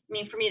 I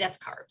mean, for me, that's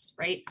carbs,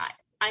 right?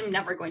 I'm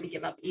never going to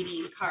give up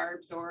eating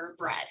carbs or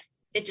bread.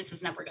 It just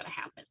is never going to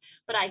happen.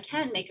 But I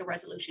can make a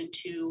resolution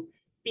to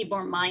be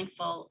more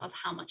mindful of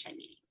how much I'm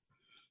eating.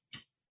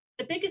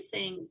 The biggest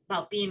thing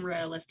about being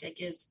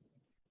realistic is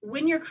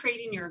when you're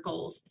creating your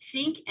goals,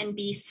 think and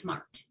be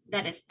smart.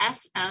 That is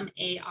SMART.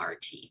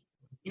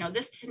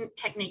 This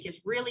technique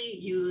is really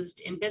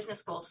used in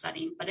business goal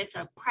setting, but it's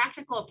a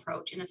practical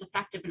approach and is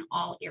effective in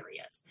all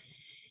areas.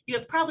 You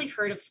have probably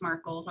heard of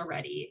SMART goals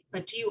already,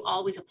 but do you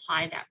always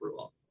apply that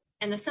rule?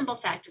 And the simple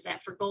fact is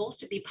that for goals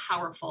to be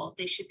powerful,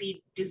 they should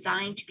be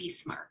designed to be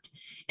smart.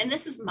 And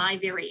this is my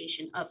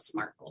variation of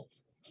SMART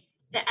goals.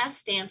 The S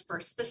stands for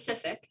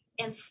specific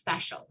and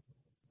special.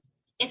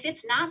 If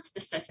it's not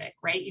specific,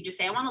 right, you just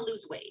say, I want to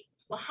lose weight.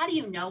 Well, how do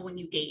you know when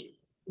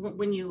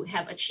you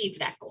have achieved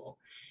that goal?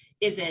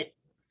 Is it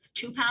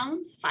 2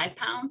 pounds, 5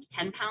 pounds,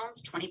 10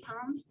 pounds, 20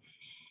 pounds?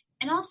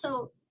 And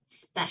also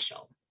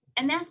special.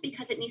 And that's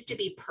because it needs to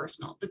be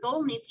personal. The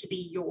goal needs to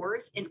be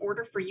yours in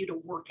order for you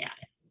to work at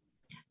it.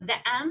 The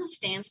M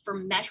stands for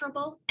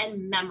measurable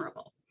and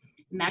memorable.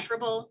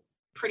 Measurable,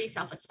 pretty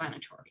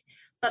self-explanatory.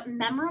 But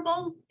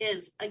memorable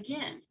is,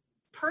 again,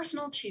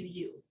 personal to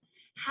you.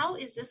 How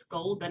is this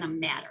goal going to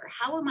matter?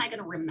 How am I going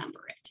to remember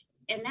it?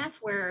 And that's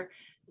where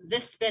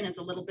this spin is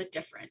a little bit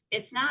different.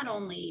 It's not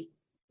only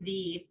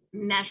the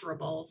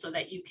measurable so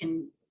that you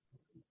can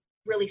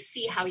really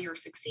see how you're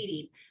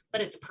succeeding,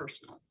 but it's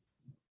personal.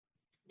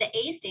 The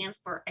A stands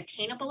for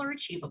attainable or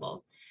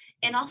achievable,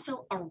 and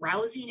also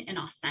arousing and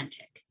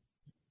authentic.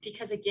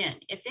 Because again,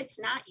 if it's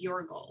not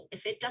your goal,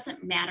 if it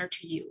doesn't matter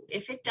to you,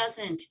 if it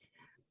doesn't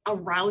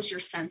arouse your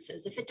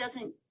senses, if it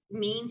doesn't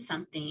mean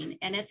something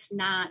and it's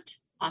not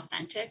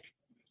authentic,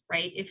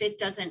 right? If it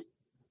doesn't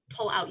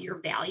pull out your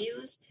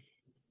values,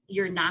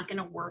 you're not going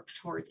to work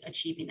towards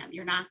achieving them.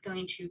 You're not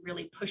going to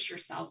really push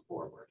yourself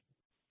forward.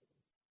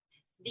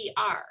 The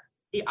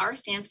R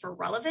stands for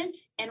relevant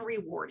and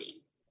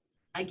rewarding.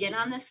 Again,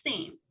 on this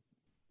theme,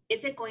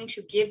 is it going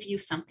to give you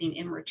something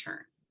in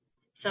return?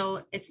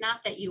 So it's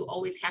not that you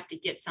always have to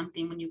get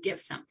something when you give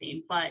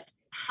something, but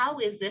how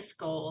is this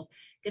goal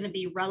going to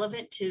be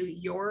relevant to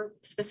your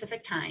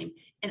specific time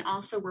and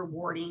also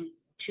rewarding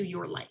to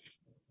your life?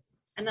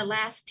 And the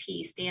last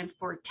T stands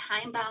for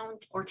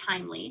time-bound or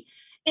timely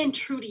and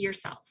true to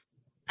yourself.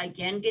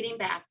 Again, getting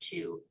back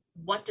to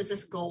what does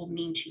this goal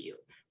mean to you?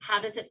 How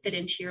does it fit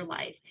into your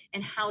life?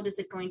 And how does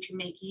it going to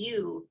make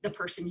you the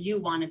person you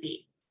want to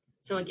be?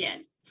 So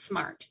again,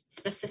 SMART,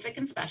 specific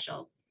and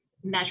special,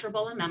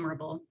 measurable and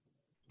memorable,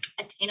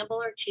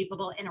 attainable or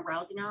achievable and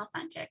arousing and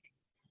authentic,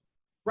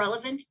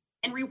 relevant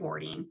and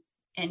rewarding,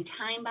 and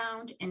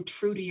time-bound and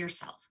true to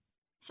yourself.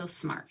 So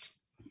SMART.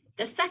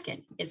 The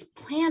second is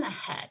plan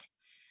ahead.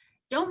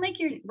 Don't make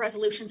your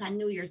resolutions on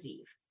New Year's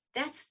Eve.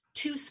 That's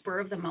too spur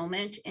of the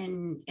moment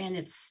and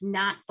it's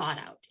not thought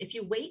out. If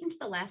you wait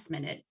until the last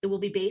minute, it will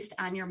be based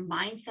on your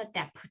mindset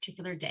that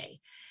particular day.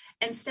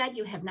 Instead,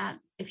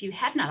 if you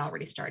have not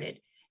already started,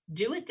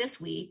 do it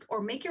this week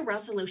or make your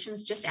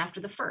resolutions just after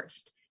the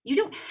 1st. You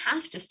don't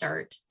have to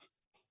start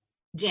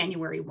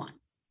January 1,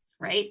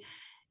 right?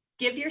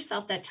 Give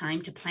yourself that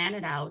time to plan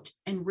it out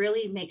and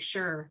really make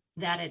sure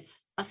that it's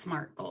a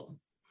SMART goal.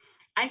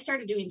 I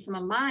started doing some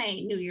of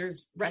my New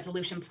Year's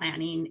resolution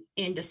planning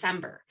in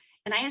December,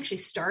 and I actually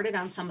started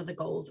on some of the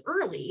goals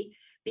early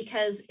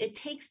because it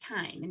takes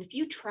time. And if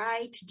you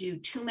try to do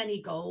too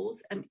many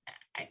goals,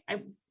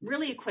 I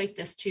really equate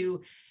this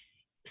to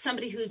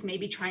somebody who's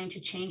maybe trying to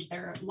change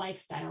their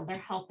lifestyle, their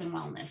health and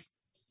wellness,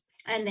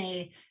 and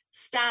they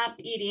stop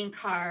eating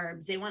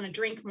carbs. They want to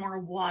drink more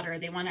water.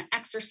 They want to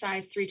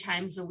exercise 3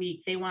 times a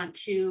week. They want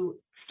to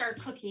start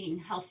cooking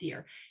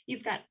healthier.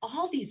 You've got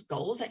all these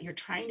goals that you're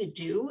trying to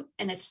do,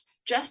 and it's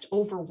just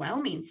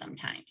overwhelming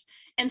sometimes.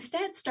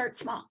 Instead, start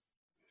small,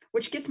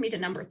 which gets me to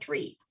number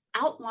 3,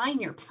 outline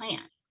your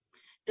plan.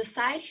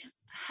 Decide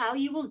how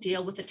you will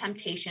deal with the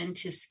temptation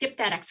to skip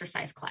that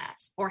exercise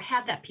class or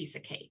have that piece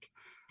of cake.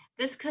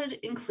 This could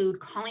include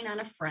calling on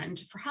a friend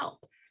for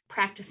help,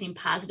 practicing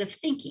positive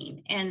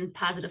thinking and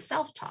positive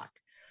self-talk,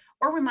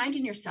 or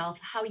reminding yourself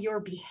how your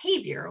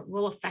behavior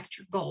will affect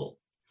your goal.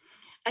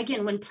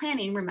 Again, when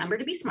planning, remember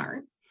to be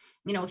smart.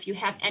 If you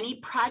have any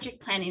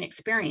project planning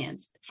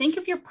experience, think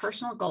of your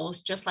personal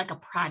goals just like a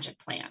project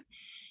plan.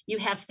 You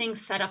have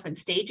things set up in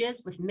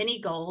stages with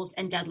mini goals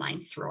and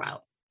deadlines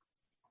throughout.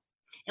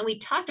 And we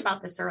talked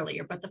about this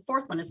earlier, but the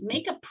 4th one is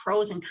make a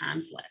pros and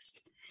cons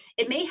list.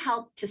 It may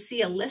help to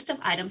see a list of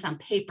items on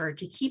paper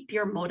to keep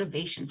your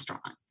motivation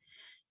strong.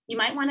 You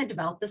might want to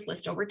develop this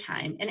list over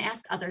time and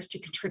ask others to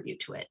contribute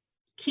to it.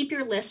 Keep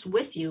your list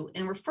with you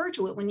and refer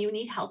to it when you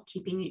need help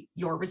keeping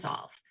your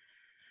resolve.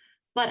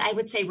 But I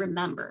would say,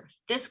 remember,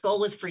 this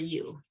goal is for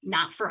you,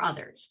 not for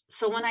others.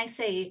 So when I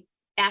say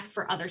ask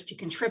for others to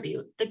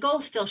contribute, the goal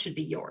still should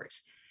be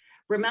yours.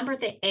 Remember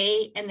the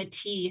A and the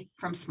T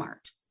from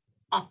SMART,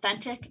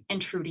 authentic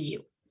and true to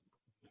you.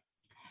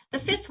 The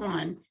fifth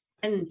one,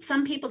 and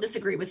some people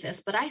disagree with this,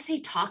 but I say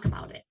talk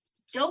about it.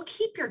 Don't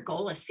keep your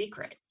goal a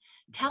secret.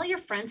 Tell your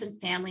friends and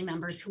family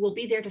members who will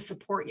be there to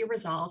support your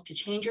resolve to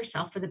change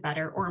yourself for the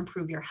better or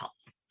improve your health.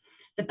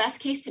 The best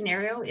case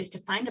scenario is to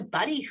find a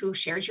buddy who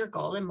shares your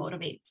goal and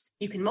motivates.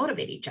 You can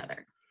motivate each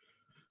other.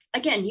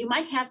 Again, you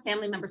might have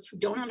family members who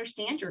don't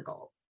understand your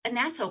goal, and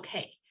that's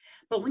okay.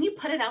 But when you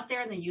put it out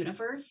there in the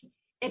universe,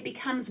 it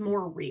becomes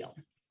more real.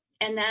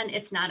 And then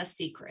it's not a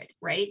secret,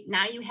 right?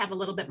 Now you have a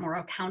little bit more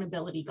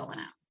accountability going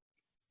on.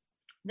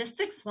 The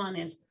sixth one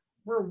is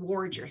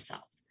reward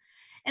yourself.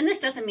 And this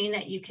doesn't mean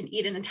that you can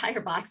eat an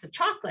entire box of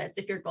chocolates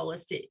if your goal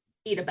is to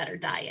eat a better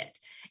diet.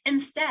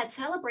 Instead,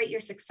 celebrate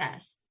your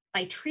success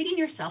by treating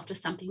yourself to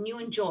something you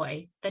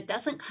enjoy that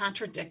doesn't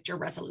contradict your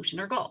resolution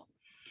or goal.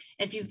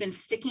 If you've been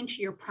sticking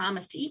to your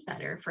promise to eat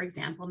better, for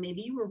example,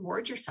 maybe you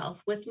reward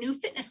yourself with new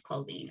fitness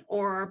clothing,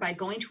 or by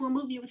going to a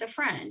movie with a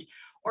friend,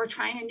 or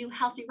trying a new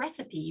healthy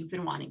recipe you've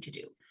been wanting to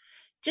do.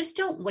 Just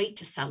don't wait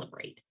to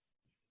celebrate,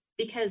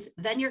 because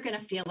then you're going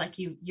to feel like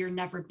you're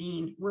never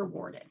being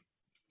rewarded.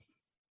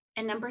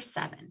 And number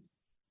 7,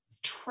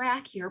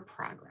 track your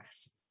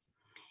progress.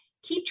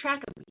 Keep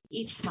track of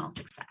each small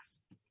success.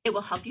 It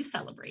will help you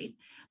celebrate,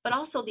 but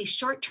also these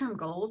short-term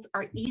goals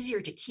are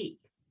easier to keep.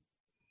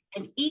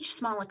 And each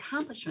small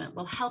accomplishment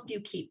will help you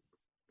keep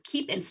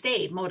and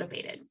stay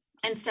motivated.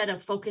 Instead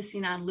of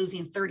focusing on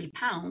losing 30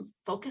 pounds,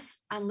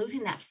 focus on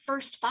losing that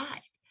first 5.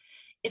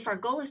 If our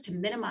goal is to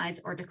minimize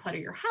or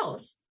declutter your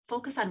house,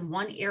 focus on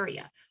one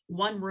area,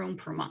 one room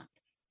per month.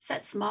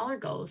 Set smaller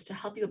goals to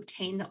help you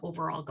obtain the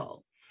overall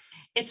goal.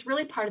 It's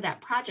really part of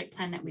that project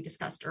plan that we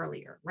discussed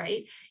earlier,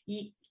 right?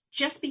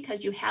 Just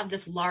because you have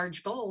this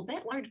large goal,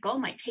 that large goal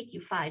might take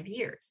you 5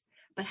 years,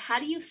 but how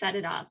do you set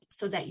it up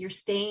so that you're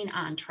staying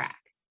on track?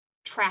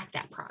 Track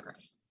that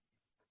progress.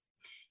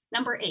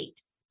 Number 8,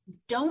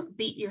 don't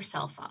beat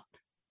yourself up.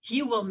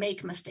 You will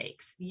make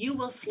mistakes. You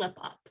will slip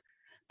up,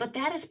 but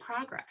that is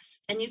progress,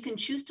 and you can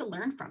choose to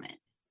learn from it.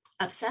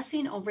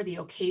 Obsessing over the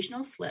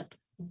occasional slip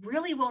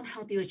really won't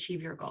help you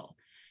achieve your goal.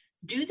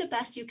 Do the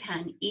best you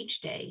can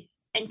each day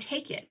and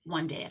take it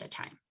one day at a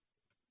time.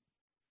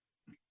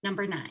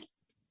 Number 9,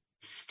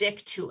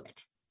 stick to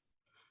it.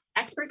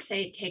 Experts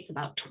say it takes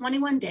about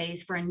 21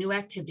 days for a new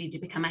activity to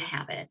become a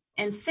habit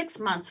and 6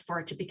 months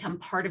for it to become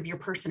part of your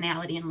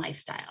personality and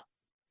lifestyle.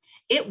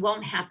 It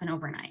won't happen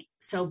overnight,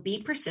 so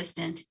be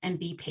persistent and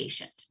be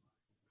patient.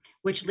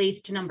 Which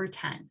leads to number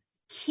 10,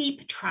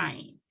 keep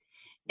trying.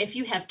 If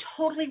you have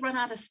totally run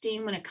out of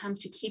steam when it comes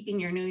to keeping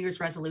your New Year's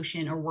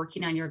resolution or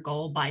working on your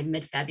goal by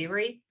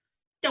mid-February,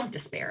 don't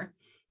despair.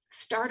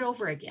 Start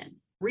over again.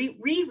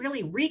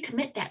 Really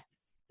recommit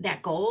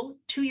that goal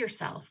to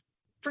yourself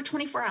for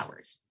 24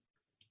 hours.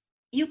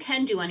 You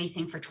can do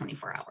anything for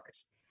 24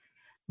 hours.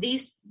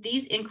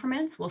 These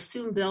increments will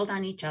soon build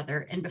on each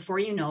other, and before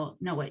you know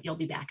it, you'll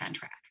be back on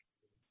track.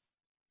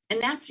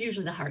 And that's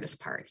usually the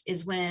hardest part,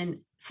 is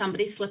when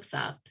somebody slips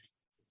up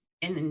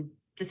and then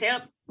they say,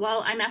 oh,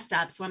 well, I messed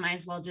up, so I might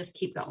as well just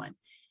keep going.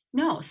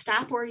 No,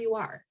 stop where you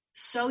are.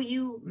 So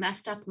you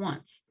messed up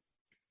once.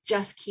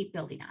 Just keep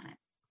building on it.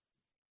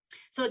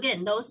 So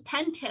again, those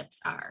 10 tips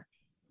are: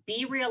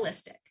 be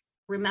realistic.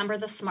 Remember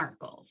the SMART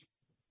goals.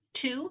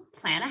 2,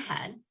 plan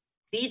ahead.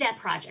 Be that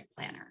project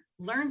planner.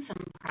 Learn some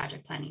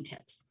project planning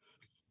tips.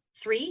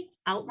 3,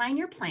 outline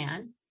your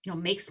plan.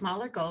 Make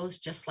smaller goals,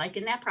 just like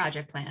in that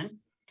project plan.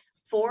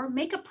 4,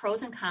 make a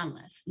pros and cons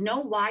list.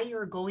 Know why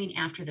you're going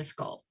after this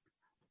goal.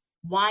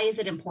 Why is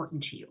it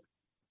important to you?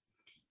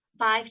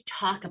 5,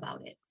 talk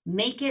about it.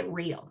 Make it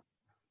real.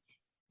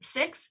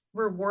 6,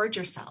 reward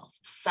yourself.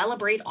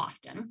 Celebrate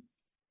often.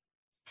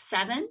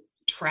 7,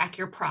 track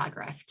your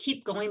progress.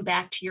 Keep going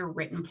back to your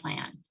written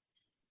plan.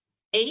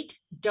 8,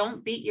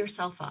 don't beat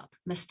yourself up.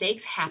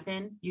 Mistakes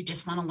happen. You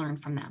just want to learn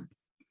from them.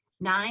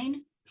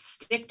 9,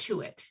 stick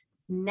to it.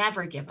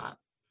 Never give up.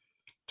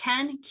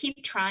 10,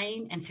 keep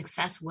trying and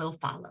success will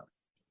follow.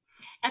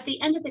 At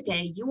the end of the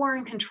day, you are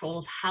in control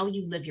of how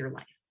you live your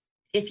life.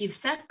 If you've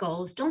set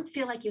goals, don't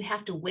feel like you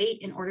have to wait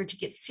in order to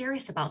get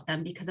serious about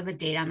them because of a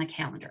date on the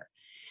calendar.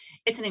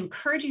 It's an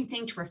encouraging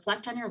thing to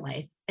reflect on your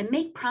life and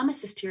make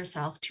promises to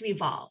yourself to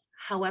evolve,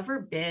 however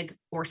big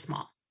or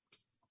small.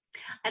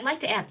 I'd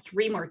like to add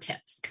 3 more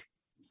tips.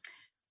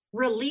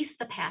 Release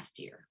the past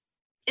year.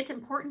 It's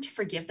important to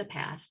forgive the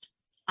past,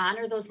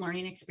 honor those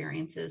learning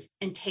experiences,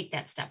 and take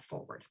that step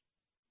forward.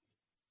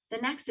 The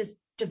next is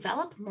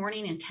develop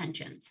morning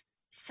intentions.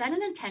 Set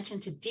an intention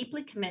to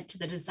deeply commit to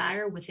the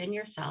desire within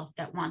yourself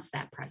that wants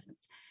that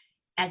presence.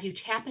 As you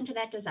tap into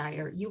that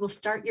desire, you will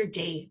start your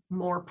day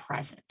more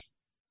present.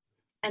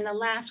 And the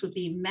last would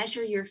be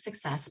measure your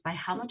success by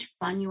how much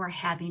fun you are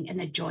having and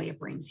the joy it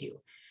brings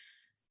you.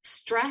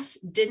 Stress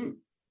didn't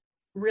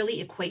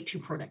really equate to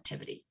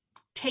productivity.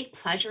 Take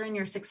pleasure in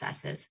your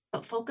successes,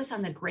 but focus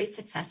on the great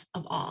success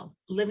of all,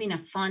 living a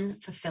fun,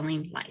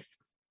 fulfilling life.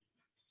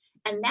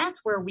 And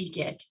that's where we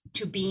get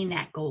to being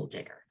that goal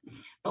digger.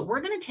 But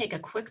we're going to take a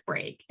quick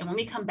break. And when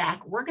we come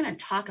back, we're going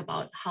to talk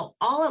about how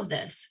all of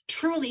this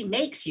truly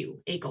makes you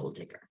a goal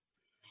digger.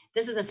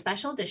 This is a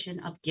special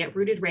edition of Get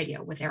Rooted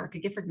Radio with Erica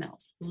Gifford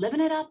Mills.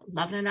 Living it up,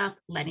 loving it up,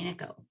 letting it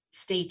go.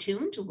 Stay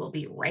tuned. We'll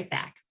be right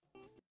back.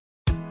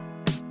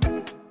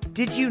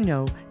 Did you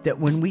know that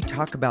when we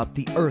talk about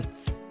the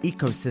Earth's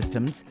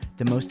ecosystems,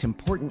 the most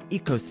important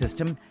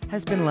ecosystem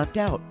has been left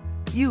out?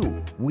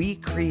 We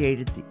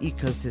created the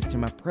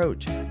ecosystem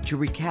approach to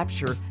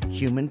recapture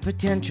human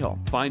potential.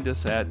 Find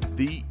us at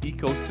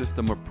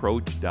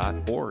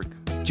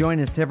theecosystemapproach.org. Join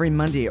us every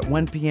Monday at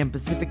 1 p.m.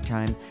 Pacific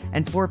Time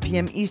and 4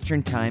 p.m.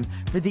 Eastern Time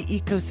for the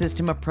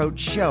Ecosystem Approach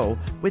Show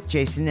with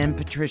Jason and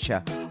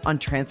Patricia on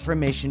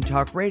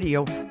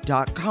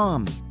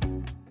TransformationTalkRadio.com.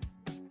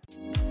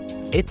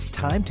 It's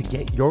time to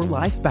get your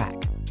life back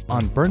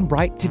on Burn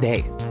Bright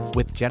Today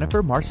with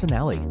Jennifer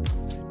Marcinelli.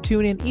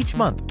 Tune in each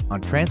month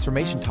on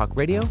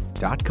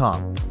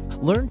TransformationTalkRadio.com.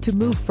 Learn to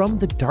move from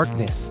the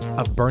darkness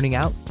of burning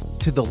out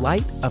to the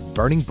light of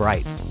burning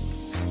bright.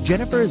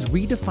 Jennifer is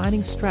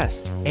redefining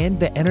stress and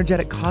the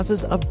energetic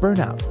causes of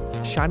burnout,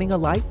 shining a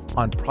light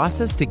on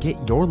process to get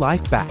your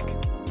life back.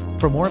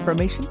 For more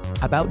information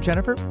about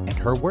Jennifer and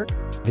her work,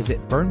 visit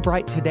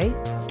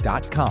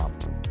burnbrighttoday.com.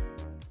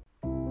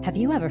 Have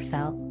you ever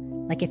felt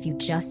like if you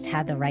just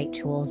had the right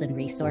tools and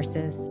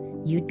resources,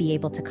 you'd be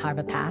able to carve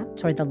a path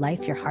toward the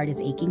life your heart is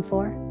aching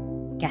for?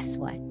 Guess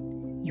what?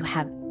 You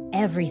have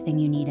everything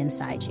you need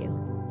inside you.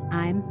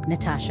 I'm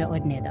Natasha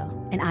Odnedo,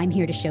 and I'm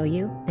here to show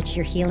you that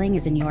your healing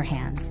is in your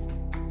hands.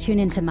 Tune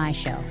into my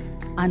show,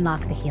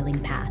 Unlock the Healing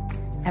Path,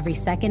 every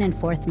second and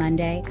fourth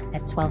Monday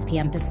at 12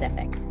 p.m.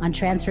 Pacific on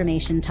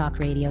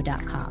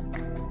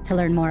TransformationTalkRadio.com. To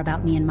learn more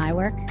about me and my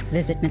work,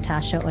 visit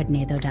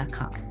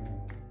NatashaOdnedo.com.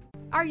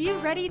 Are you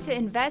ready to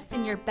invest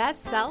in your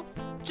best self?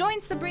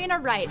 Join Sabrina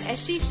Wright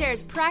as she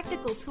shares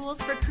practical tools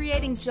for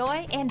creating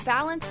joy and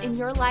balance in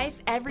your life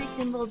every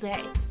single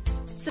day.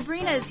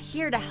 Sabrina is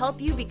here to help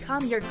you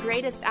become your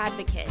greatest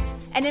advocate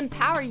and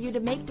empower you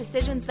to make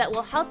decisions that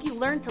will help you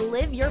learn to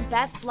live your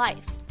best life.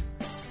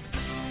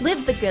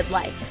 Live the good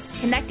life,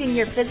 connecting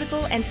your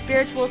physical and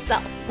spiritual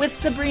self with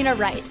Sabrina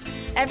Wright.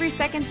 Every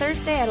second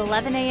Thursday at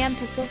 11 a.m.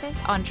 Pacific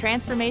on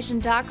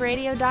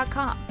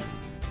TransformationTalkRadio.com.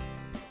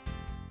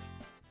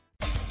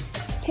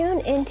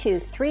 Tune into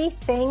 3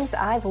 Things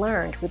I've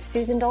Learned with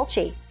Susan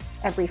Dolce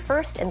every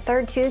first and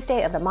third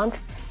Tuesday of the month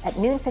at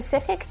noon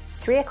Pacific,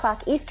 3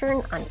 o'clock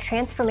Eastern on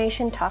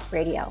Transformation Talk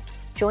Radio.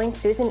 Join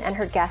Susan and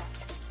her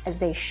guests as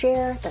they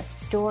share the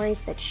stories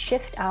that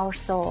shift our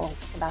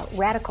souls about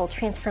radical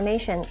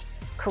transformations,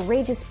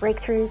 courageous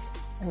breakthroughs,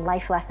 and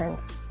life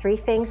lessons. 3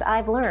 Things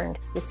I've Learned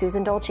with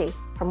Susan Dolce.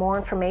 For more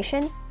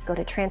information, go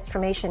to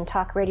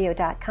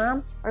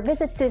TransformationTalkRadio.com or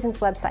visit Susan's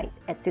website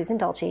at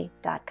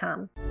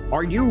SusanDolce.com.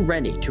 Are you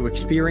ready to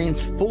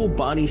experience full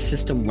body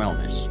system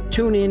wellness?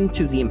 Tune in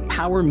to the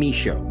Empower Me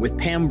Show with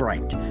Pam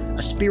Bright,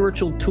 a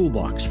spiritual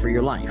toolbox for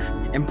your life.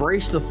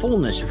 Embrace the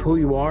fullness of who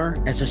you are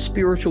as a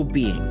spiritual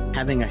being,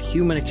 having a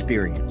human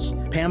experience.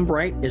 Pam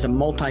Bright is a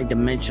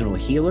multidimensional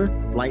healer,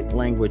 light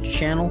language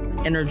channel,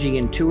 energy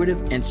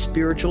intuitive, and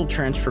spiritual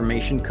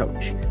transformation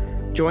coach.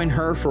 Join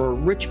her for a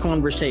rich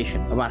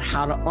conversation about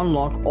how to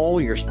unlock all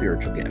your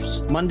spiritual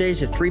gifts.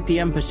 Mondays at 3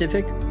 p.m.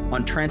 Pacific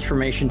on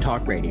Transformation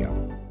Talk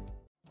Radio.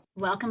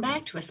 Welcome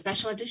back to a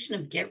special edition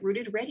of Get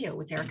Rooted Radio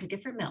with Erica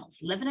Gifford Mills.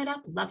 Living it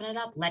up, loving it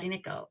up, letting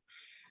it go.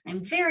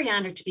 I'm very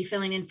honored to be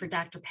filling in for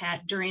Dr.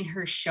 Pat during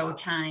her show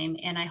time,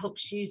 and I hope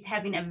she's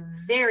having a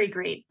very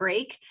great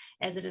break,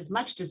 as it is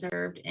much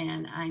deserved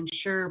and I'm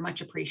sure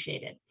much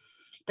appreciated.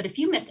 But if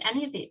you missed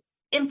any of the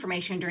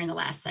information during the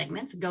last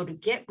segments, go to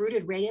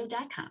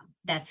GetRootedRadio.com.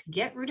 That's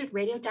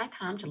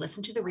GetRootedRadio.com to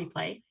listen to the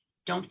replay.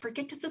 Don't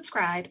forget to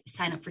subscribe,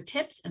 sign up for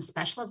tips and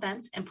special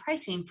events and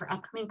pricing for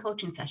upcoming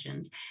coaching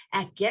sessions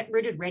at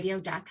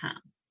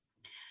GetRootedRadio.com.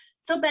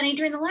 So, Benny,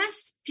 during the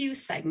last few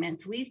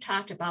segments, we've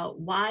talked about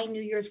why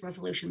New Year's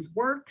resolutions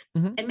work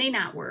and may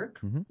not work,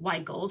 why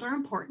goals are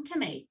important to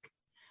make,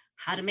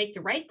 how to make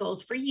the right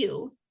goals for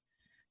you.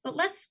 But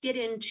let's get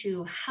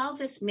into how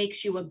this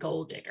makes you a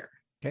goal digger.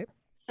 Okay.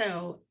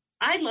 So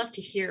I'd love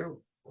to hear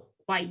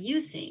why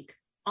you think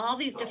all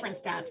these different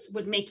steps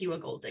would make you a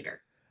goal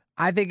digger.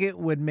 I think it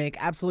would make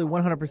absolutely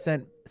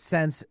 100%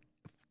 sense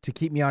to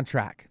keep me on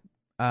track.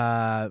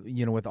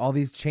 With all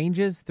these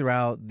changes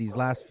throughout these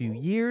last few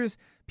years,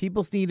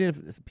 people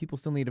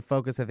still need to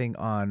focus, I think,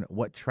 on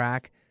what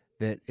track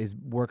that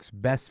works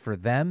best for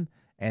them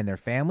and their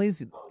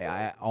families.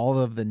 All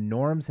of the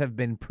norms have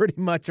been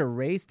pretty much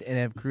erased and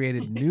have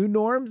created new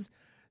norms.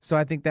 So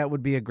I think that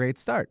would be a great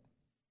start.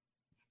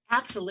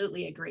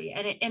 Absolutely agree.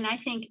 And I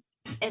think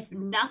if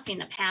nothing,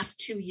 the past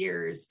 2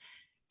 years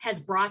has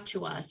brought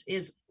to us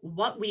is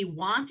what we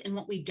want and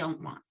what we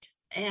don't want.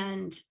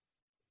 And,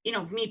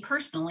 me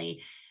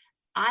personally,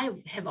 I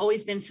have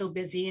always been so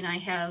busy and I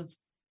have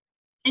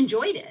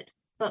enjoyed it,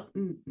 but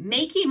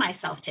making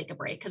myself take a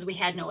break because we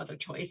had no other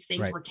choice.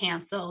 Things were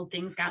canceled,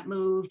 things got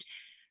moved.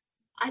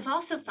 I've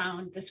also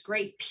found this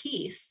great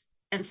peace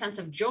and sense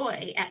of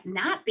joy at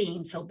not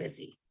being so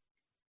busy.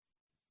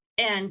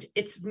 And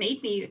it's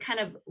made me kind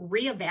of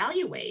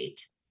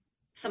reevaluate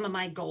some of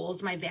my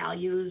goals, my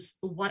values,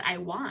 what I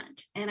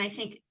want. And I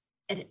think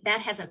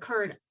that has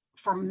occurred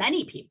for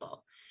many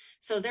people.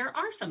 So there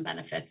are some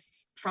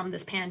benefits from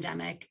this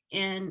pandemic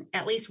in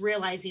at least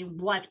realizing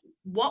what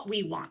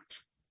we want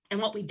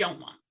and what we don't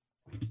want.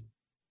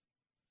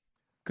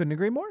 Couldn't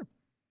agree more.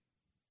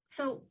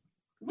 So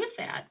with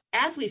that,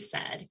 as we've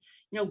said,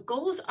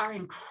 goals are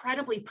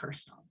incredibly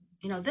personal.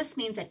 This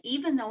means that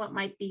even though it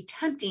might be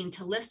tempting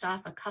to list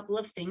off a couple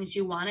of things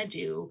you want to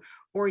do,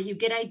 or you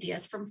get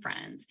ideas from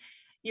friends,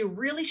 you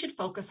really should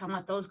focus on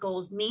what those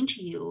goals mean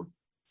to you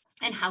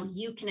and how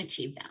you can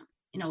achieve them.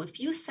 If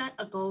you set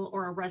a goal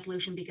or a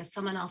resolution because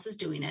someone else is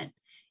doing it,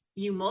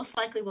 you most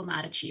likely will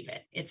not achieve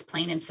it. It's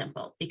plain and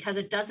simple, because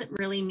it doesn't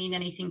really mean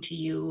anything to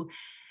you.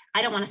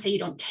 I don't want to say you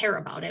don't care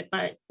about it,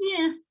 but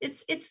yeah,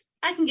 it's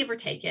I can give or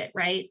take it,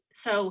 right?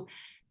 So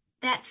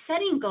that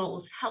setting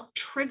goals help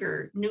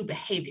trigger new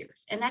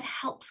behaviors, and that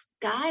helps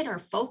guide our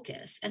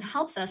focus and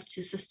helps us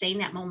to sustain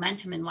that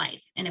momentum in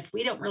life. And if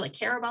we don't really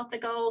care about the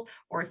goal,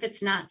 or if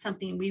it's not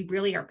something we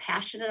really are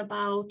passionate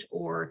about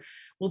or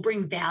will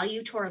bring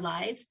value to our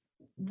lives,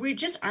 we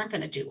just aren't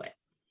going to do it,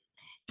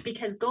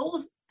 because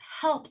goals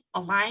help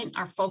align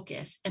our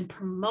focus and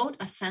promote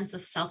a sense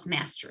of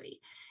self-mastery.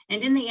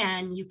 And in the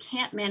end, you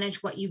can't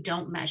manage what you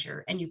don't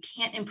measure, and you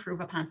can't improve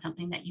upon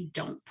something that you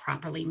don't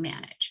properly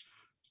manage,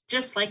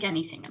 just like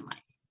anything in life.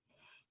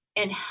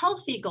 And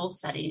healthy goal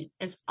setting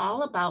is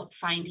all about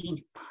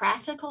finding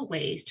practical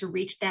ways to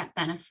reach that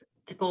benefit,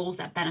 the goals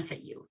that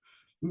benefit you,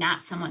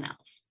 not someone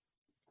else.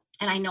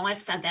 And I know I've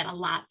said that a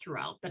lot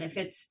throughout, but if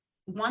it's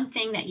one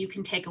thing that you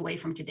can take away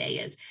from today,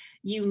 is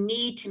you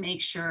need to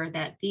make sure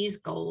that these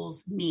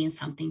goals mean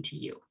something to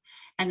you,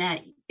 and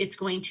that it's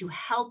going to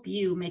help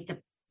you make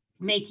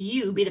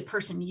you be the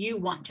person you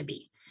want to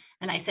be.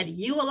 And I said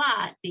you a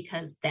lot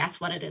because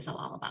that's what it is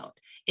all about.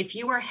 If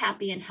you are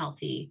happy and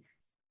healthy,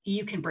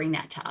 you can bring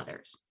that to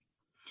others.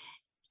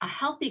 A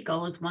healthy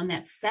goal is one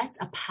that sets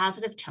a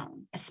positive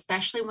tone,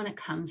 especially when it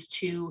comes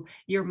to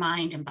your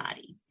mind and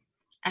body.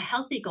 A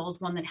healthy goal is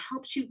one that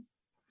helps you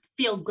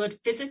feel good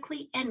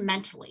physically and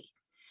mentally.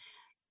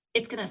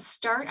 It's going to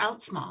start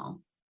out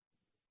small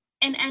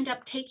and end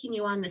up taking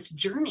you on this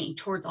journey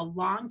towards a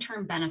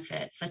long-term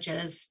benefit, such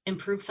as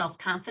improved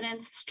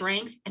self-confidence,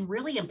 strength, and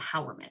really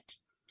empowerment.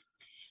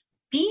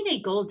 Being a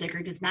goal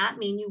digger does not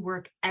mean you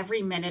work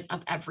every minute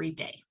of every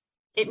day.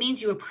 It means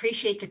you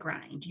appreciate the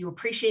grind, you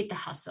appreciate the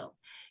hustle,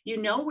 you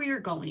know where you're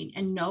going,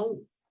 and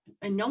no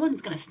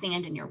one's going to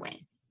stand in your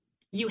way.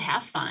 You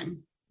have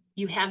fun,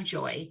 you have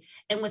joy,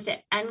 and with the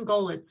end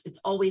goal, it's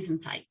always in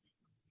sight.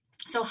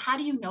 So how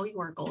do you know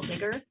you are a goal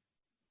digger?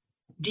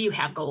 Do you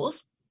have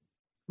goals?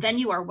 Then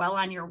you are well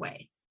on your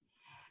way.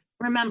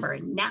 Remember,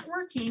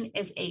 networking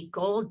is a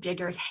goal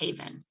digger's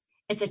haven.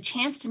 It's a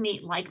chance to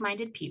meet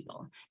like-minded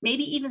people,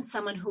 maybe even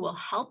someone who will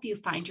help you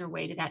find your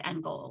way to that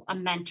end goal, a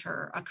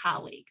mentor, a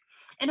colleague.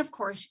 And of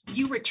course,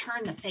 you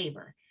return the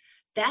favor.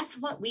 That's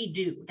what we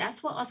do.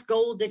 That's what us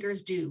goal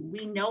diggers do.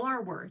 We know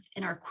our worth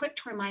and are quick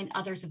to remind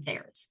others of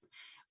theirs.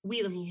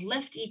 We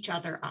lift each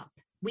other up.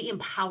 We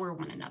empower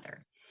one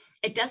another.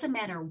 It doesn't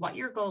matter what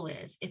your goal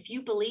is. If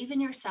you believe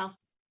in yourself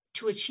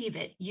to achieve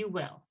it, you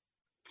will.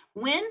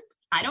 When?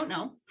 I don't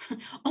know.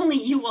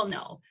 Only you will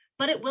know,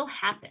 but it will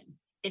happen.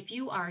 If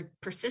you are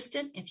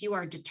persistent, if you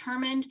are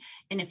determined,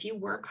 and if you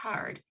work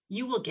hard,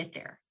 you will get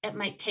there. It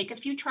might take a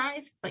few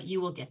tries, but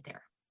you will get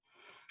there.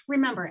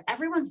 Remember,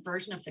 everyone's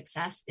version of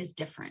success is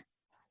different.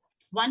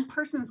 One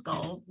person's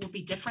goal will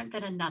be different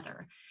than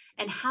another,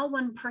 and how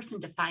one person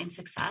defines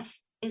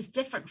success is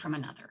different from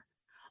another.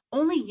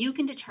 Only you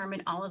can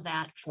determine all of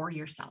that for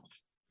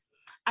yourself.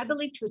 I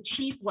believe to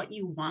achieve what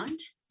you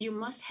want, you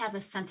must have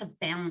a sense of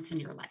balance in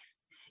your life.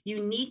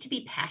 You need to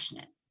be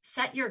passionate,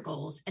 set your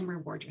goals, and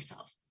reward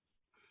yourself.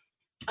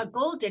 A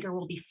goal digger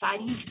will be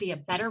fighting to be a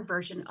better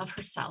version of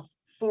herself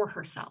for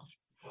herself.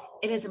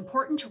 It is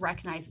important to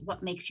recognize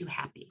what makes you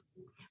happy.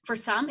 For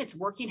some, it's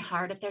working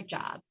hard at their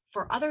job.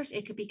 For others,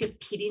 it could be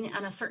competing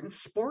on a certain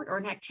sport or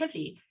an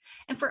activity.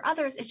 And for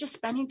others, it's just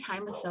spending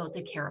time with those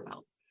they care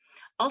about.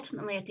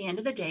 Ultimately, at the end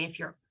of the day, if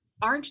you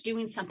aren't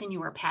doing something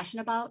you are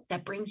passionate about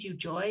that brings you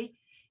joy,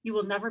 you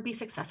will never be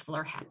successful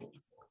or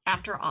happy.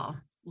 After all,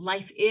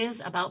 life is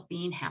about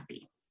being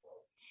happy.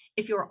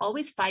 If you're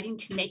always fighting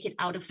to make it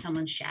out of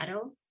someone's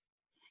shadow,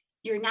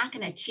 you're not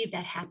going to achieve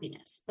that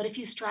happiness. But if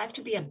you strive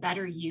to be a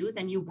better you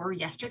than you were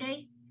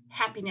yesterday,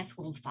 happiness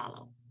will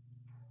follow.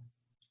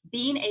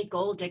 Being a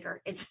goal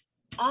digger is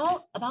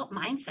all about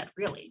mindset,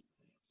 really.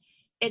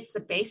 It's the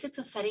basics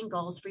of setting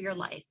goals for your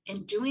life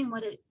and doing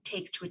what it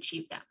takes to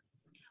achieve them.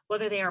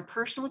 Whether they are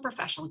personal or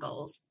professional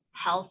goals,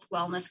 health,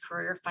 wellness,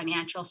 career,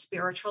 financial,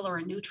 spiritual, or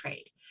a new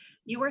trade,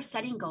 you are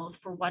setting goals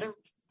for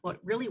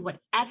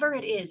whatever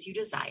it is you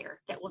desire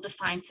that will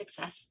define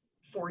success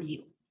for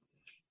you.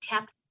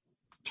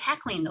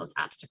 Tackling those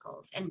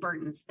obstacles and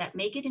burdens that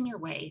make it in your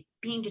way,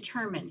 being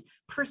determined,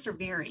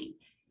 persevering,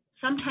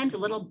 sometimes a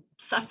little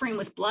suffering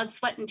with blood,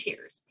 sweat, and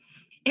tears.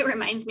 It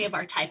reminds me of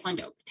our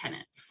Taekwondo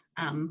tenets.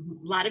 A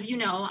lot of you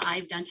know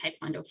I've done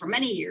Taekwondo for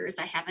many years.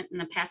 I haven't in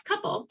the past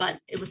couple, but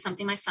it was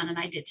something my son and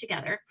I did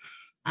together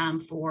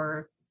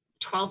for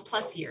 12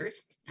 plus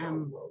years.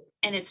 And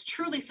it's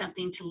truly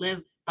something to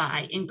live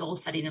by in goal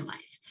setting in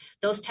life.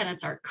 Those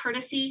tenets are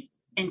courtesy,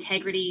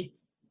 integrity,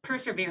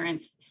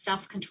 perseverance,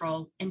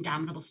 self-control,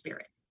 indomitable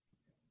spirit.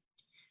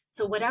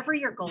 So whatever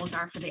your goals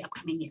are for the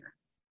upcoming year,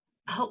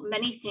 I hope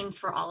many things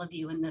for all of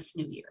you in this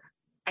new year.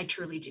 I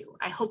truly do.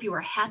 I hope you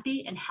are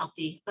happy and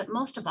healthy, but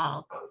most of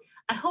all,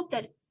 I hope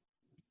that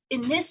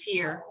in this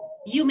year,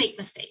 you make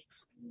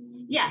mistakes.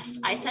 Yes,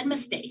 I said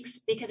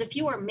mistakes, because if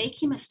you are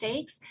making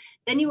mistakes,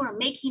 then you are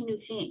making new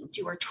things.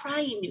 You are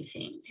trying new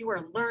things. You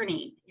are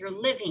learning, you're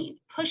living,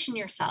 pushing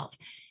yourself,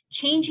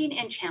 changing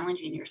and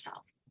challenging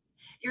yourself.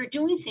 You're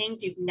doing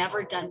things you've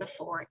never done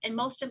before. And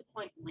most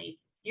importantly,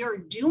 you're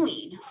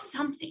doing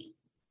something.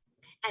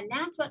 And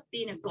that's what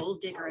being a goal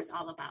digger is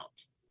all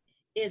about,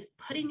 is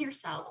putting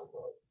yourself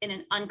in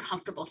an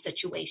uncomfortable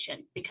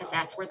situation, because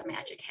that's where the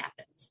magic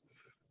happens.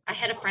 I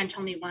had a friend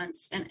tell me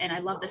once, and I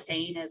love the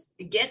saying is,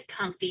 get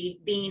comfy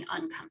being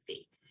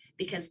uncomfy,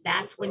 because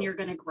that's when you're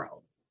going to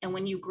grow. And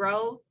when you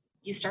grow,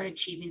 you start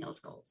achieving those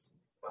goals.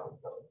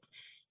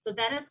 So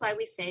that is why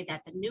we say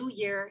that the new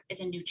year is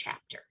a new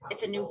chapter.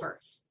 It's a new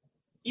verse.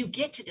 You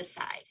get to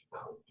decide,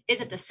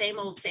 is it the same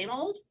old,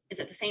 is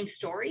it the same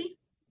story?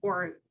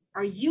 Or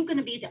are you going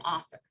to be the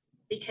author?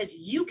 Because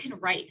you can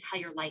write how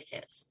your life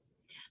is.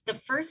 The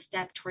first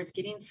step towards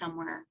getting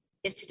somewhere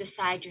is to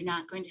decide you're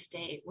not going to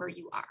stay where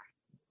you are.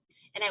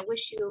 And I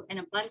wish you an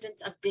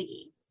abundance of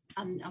digging,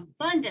 an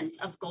abundance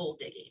of goal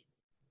digging.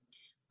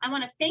 I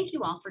want to thank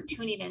you all for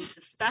tuning in to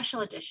the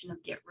special edition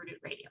of Get Rooted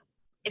Radio.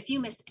 If you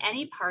missed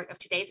any part of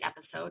today's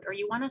episode or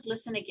you want to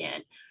listen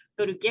again,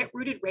 go to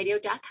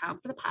getrootedradio.com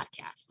for the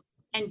podcast.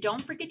 And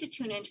don't forget to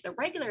tune in to the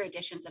regular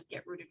editions of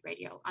Get Rooted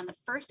Radio on the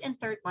first and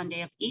third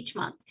Monday of each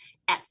month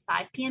at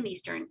 5 p.m.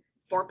 Eastern,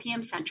 4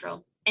 p.m.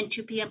 Central, and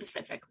 2 p.m.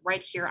 Pacific,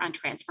 right here on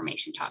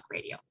Transformation Talk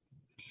Radio.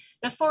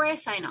 Before I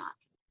sign off,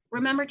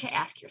 remember to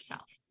ask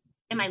yourself,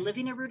 am I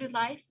living a rooted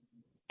life?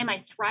 Am I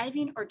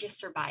thriving or just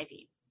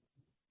surviving?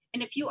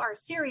 And if you are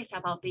serious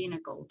about being a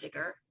goal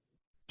digger,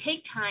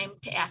 take time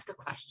to ask a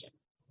question.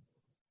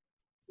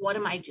 What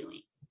am I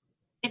doing?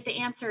 If the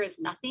answer is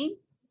nothing,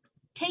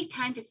 take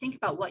time to think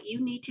about what you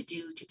need to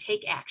do to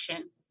take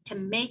action to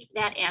make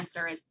that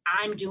answer as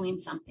I'm doing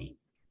something.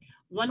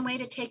 One way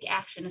to take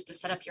action is to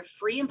set up your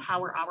free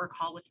Empower Hour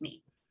call with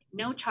me.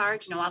 No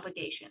charge, no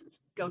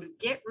obligations. Go to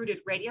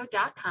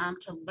getrootedradio.com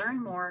to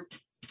learn more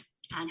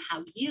on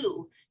how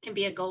you can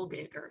be a goal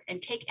digger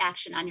and take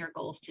action on your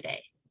goals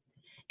today.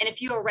 And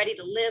if you are ready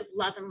to live,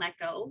 love, and let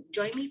go,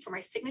 join me for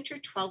my signature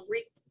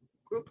 12-week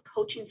group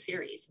coaching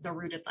series, The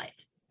Rooted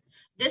Life.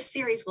 This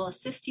series will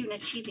assist you in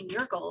achieving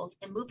your goals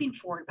and moving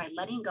forward by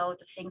letting go of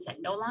the things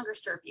that no longer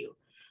serve you,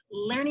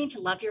 learning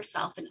to love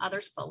yourself and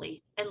others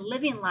fully, and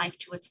living life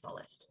to its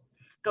fullest.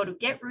 Go to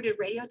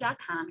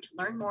getrootedradio.com to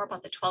learn more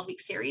about the 12-week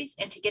series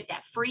and to get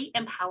that free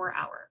Empower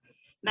Hour.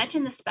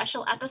 Mention the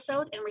special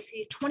episode and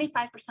receive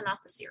 25% off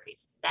the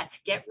series. That's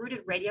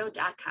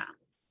getrootedradio.com.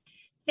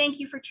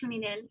 Thank you for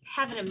tuning in.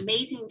 Have an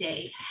amazing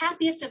day.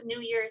 Happiest of New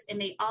Year's, and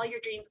may all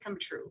your dreams come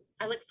true.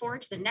 I look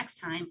forward to the next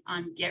time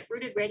on Get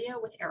Rooted Radio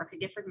with Erica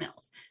Gifford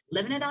Mills.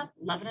 Living it up,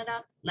 loving it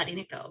up, letting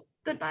it go.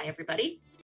 Goodbye, everybody.